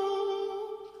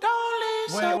 Don't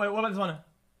leave. Wait, what about this one?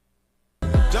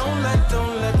 Don't let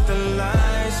the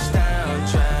lifestyle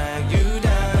drag you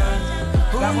down.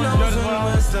 Who knows when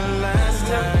was the last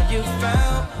time you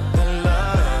found the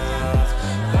love?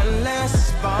 One last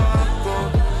sparkle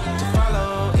to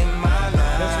follow in my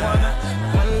life.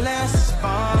 One last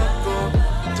sparkle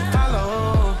to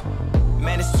follow.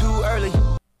 Man, it's too early.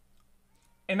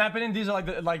 In my opinion, these are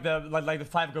like the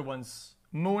 5 good ones.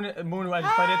 Moon, I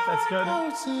just played it. That's good.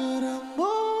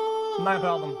 My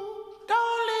album.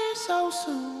 Don't leave so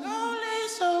soon. Don't leave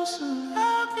so soon.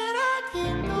 How can I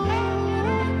keep going?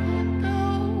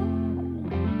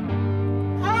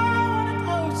 I wanna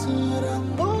go to the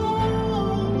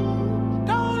moon.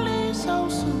 Don't leave so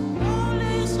soon. Don't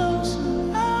leave so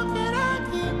soon. How can I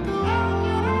keep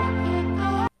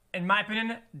going? In my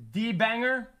opinion, the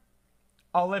banger.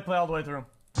 I'll let it play all the way through.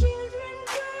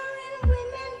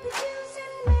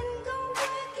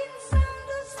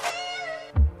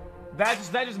 That's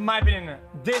just my opinion.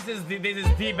 This is the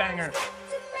banger.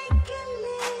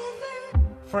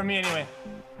 For me anyway.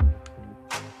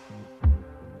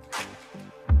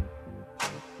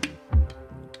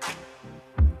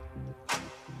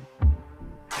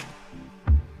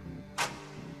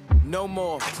 No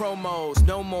more promos,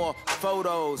 no more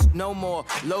photos, no more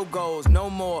logos, no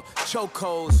more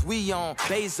chocos. We on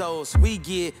Bezos, we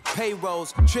get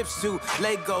payrolls, trips to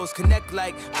Legos, connect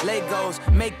like Legos.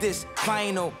 Make this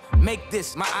final, make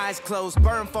this my eyes closed,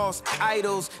 burn false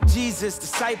idols, Jesus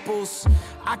disciples.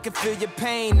 I can feel your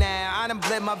pain now, I done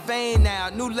bled my vein now.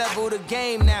 New level the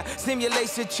game now,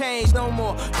 simulation change. No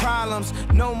more problems,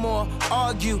 no more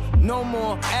argue, no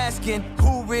more asking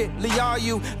who really are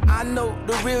you. I know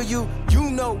the real you, You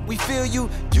know we feel you,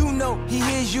 you know he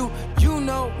hears you, you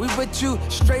know we with you.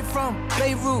 Straight from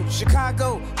Beirut,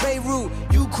 Chicago, Beirut.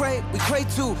 You crave, we crave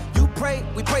too. You pray,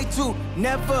 we pray too.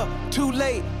 Never too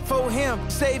late for him,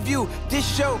 save you. This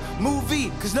show, movie,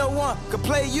 cause no one can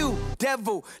play you.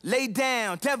 Devil, lay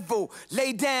down,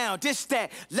 this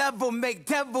that level, make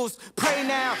devils pray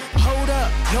now. Hold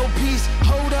up, no peace,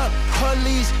 hold up,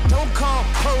 police, don't call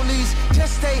police,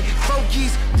 just stay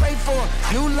focused, pray for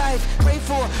new life, pray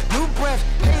for new breath,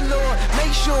 hey Lord,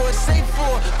 make sure it's safe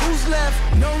for who's left,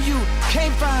 know you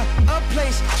can't find a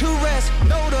place to rest,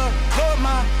 know the Lord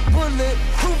my bullet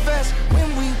proof vest, when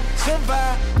we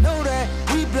survive, know that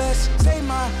we blessed, say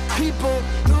my people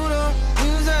through the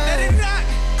music. Let it rock.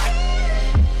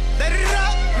 Let it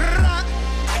rock, rock.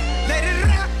 Let it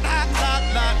rock, rock, rock,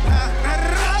 rock, rock,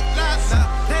 rock, rock, rock.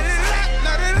 Let it rock,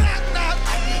 let it rock, rock.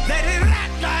 Let it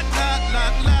rock, rock, rock,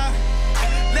 rock, rock.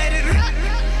 Let it rock.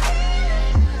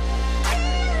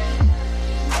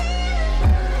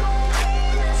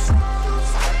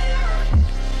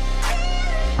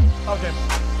 Okay.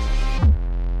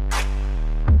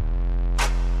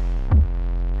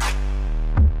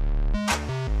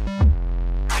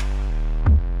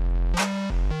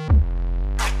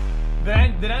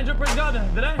 Did Andrew praise God?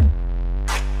 Did I?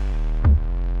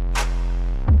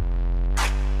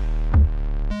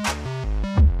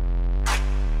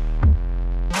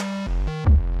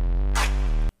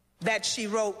 That she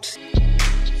wrote.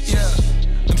 Yeah,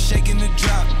 I'm shaking the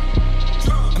drop.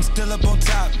 I'm still up on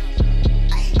top.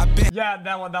 I've been. Yeah,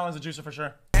 that one's a juicer for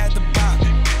sure. At the bop.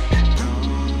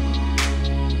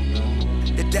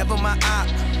 The devil my op.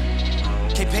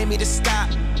 Can't pay me to stop.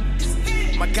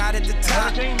 My God at the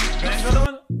top.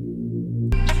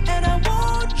 And I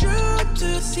want you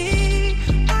to see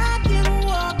I can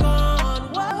walk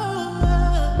on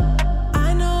water.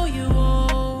 I know you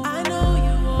won't. I know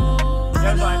you won't.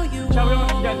 I know you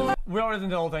won't. Guys, we already listened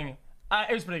to the whole thing.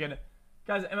 It was pretty good.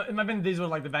 Guys, it might have been these were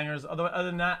like the bangers. Other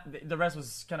than that, the rest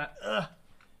was kind of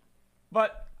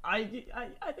But I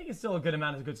think it's still a good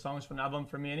amount of good songs for an album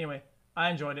for me anyway.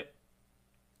 I enjoyed it.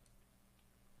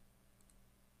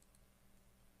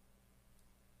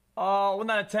 1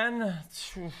 out of 10.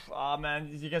 Oh man,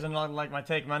 you guys are not like my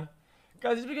take, man.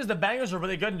 Guys, it's because the bangers are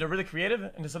really good and they're really creative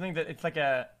and it's something that it's like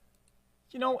a,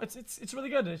 you know, it's really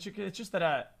good. It's just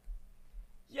that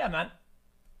yeah, man.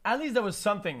 At least there was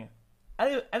something.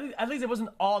 At least it wasn't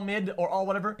all mid or all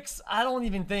whatever. I don't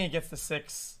even think it gets to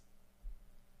 6.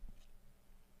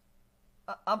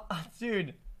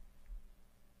 Dude,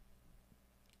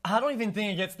 I don't even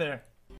think it gets there.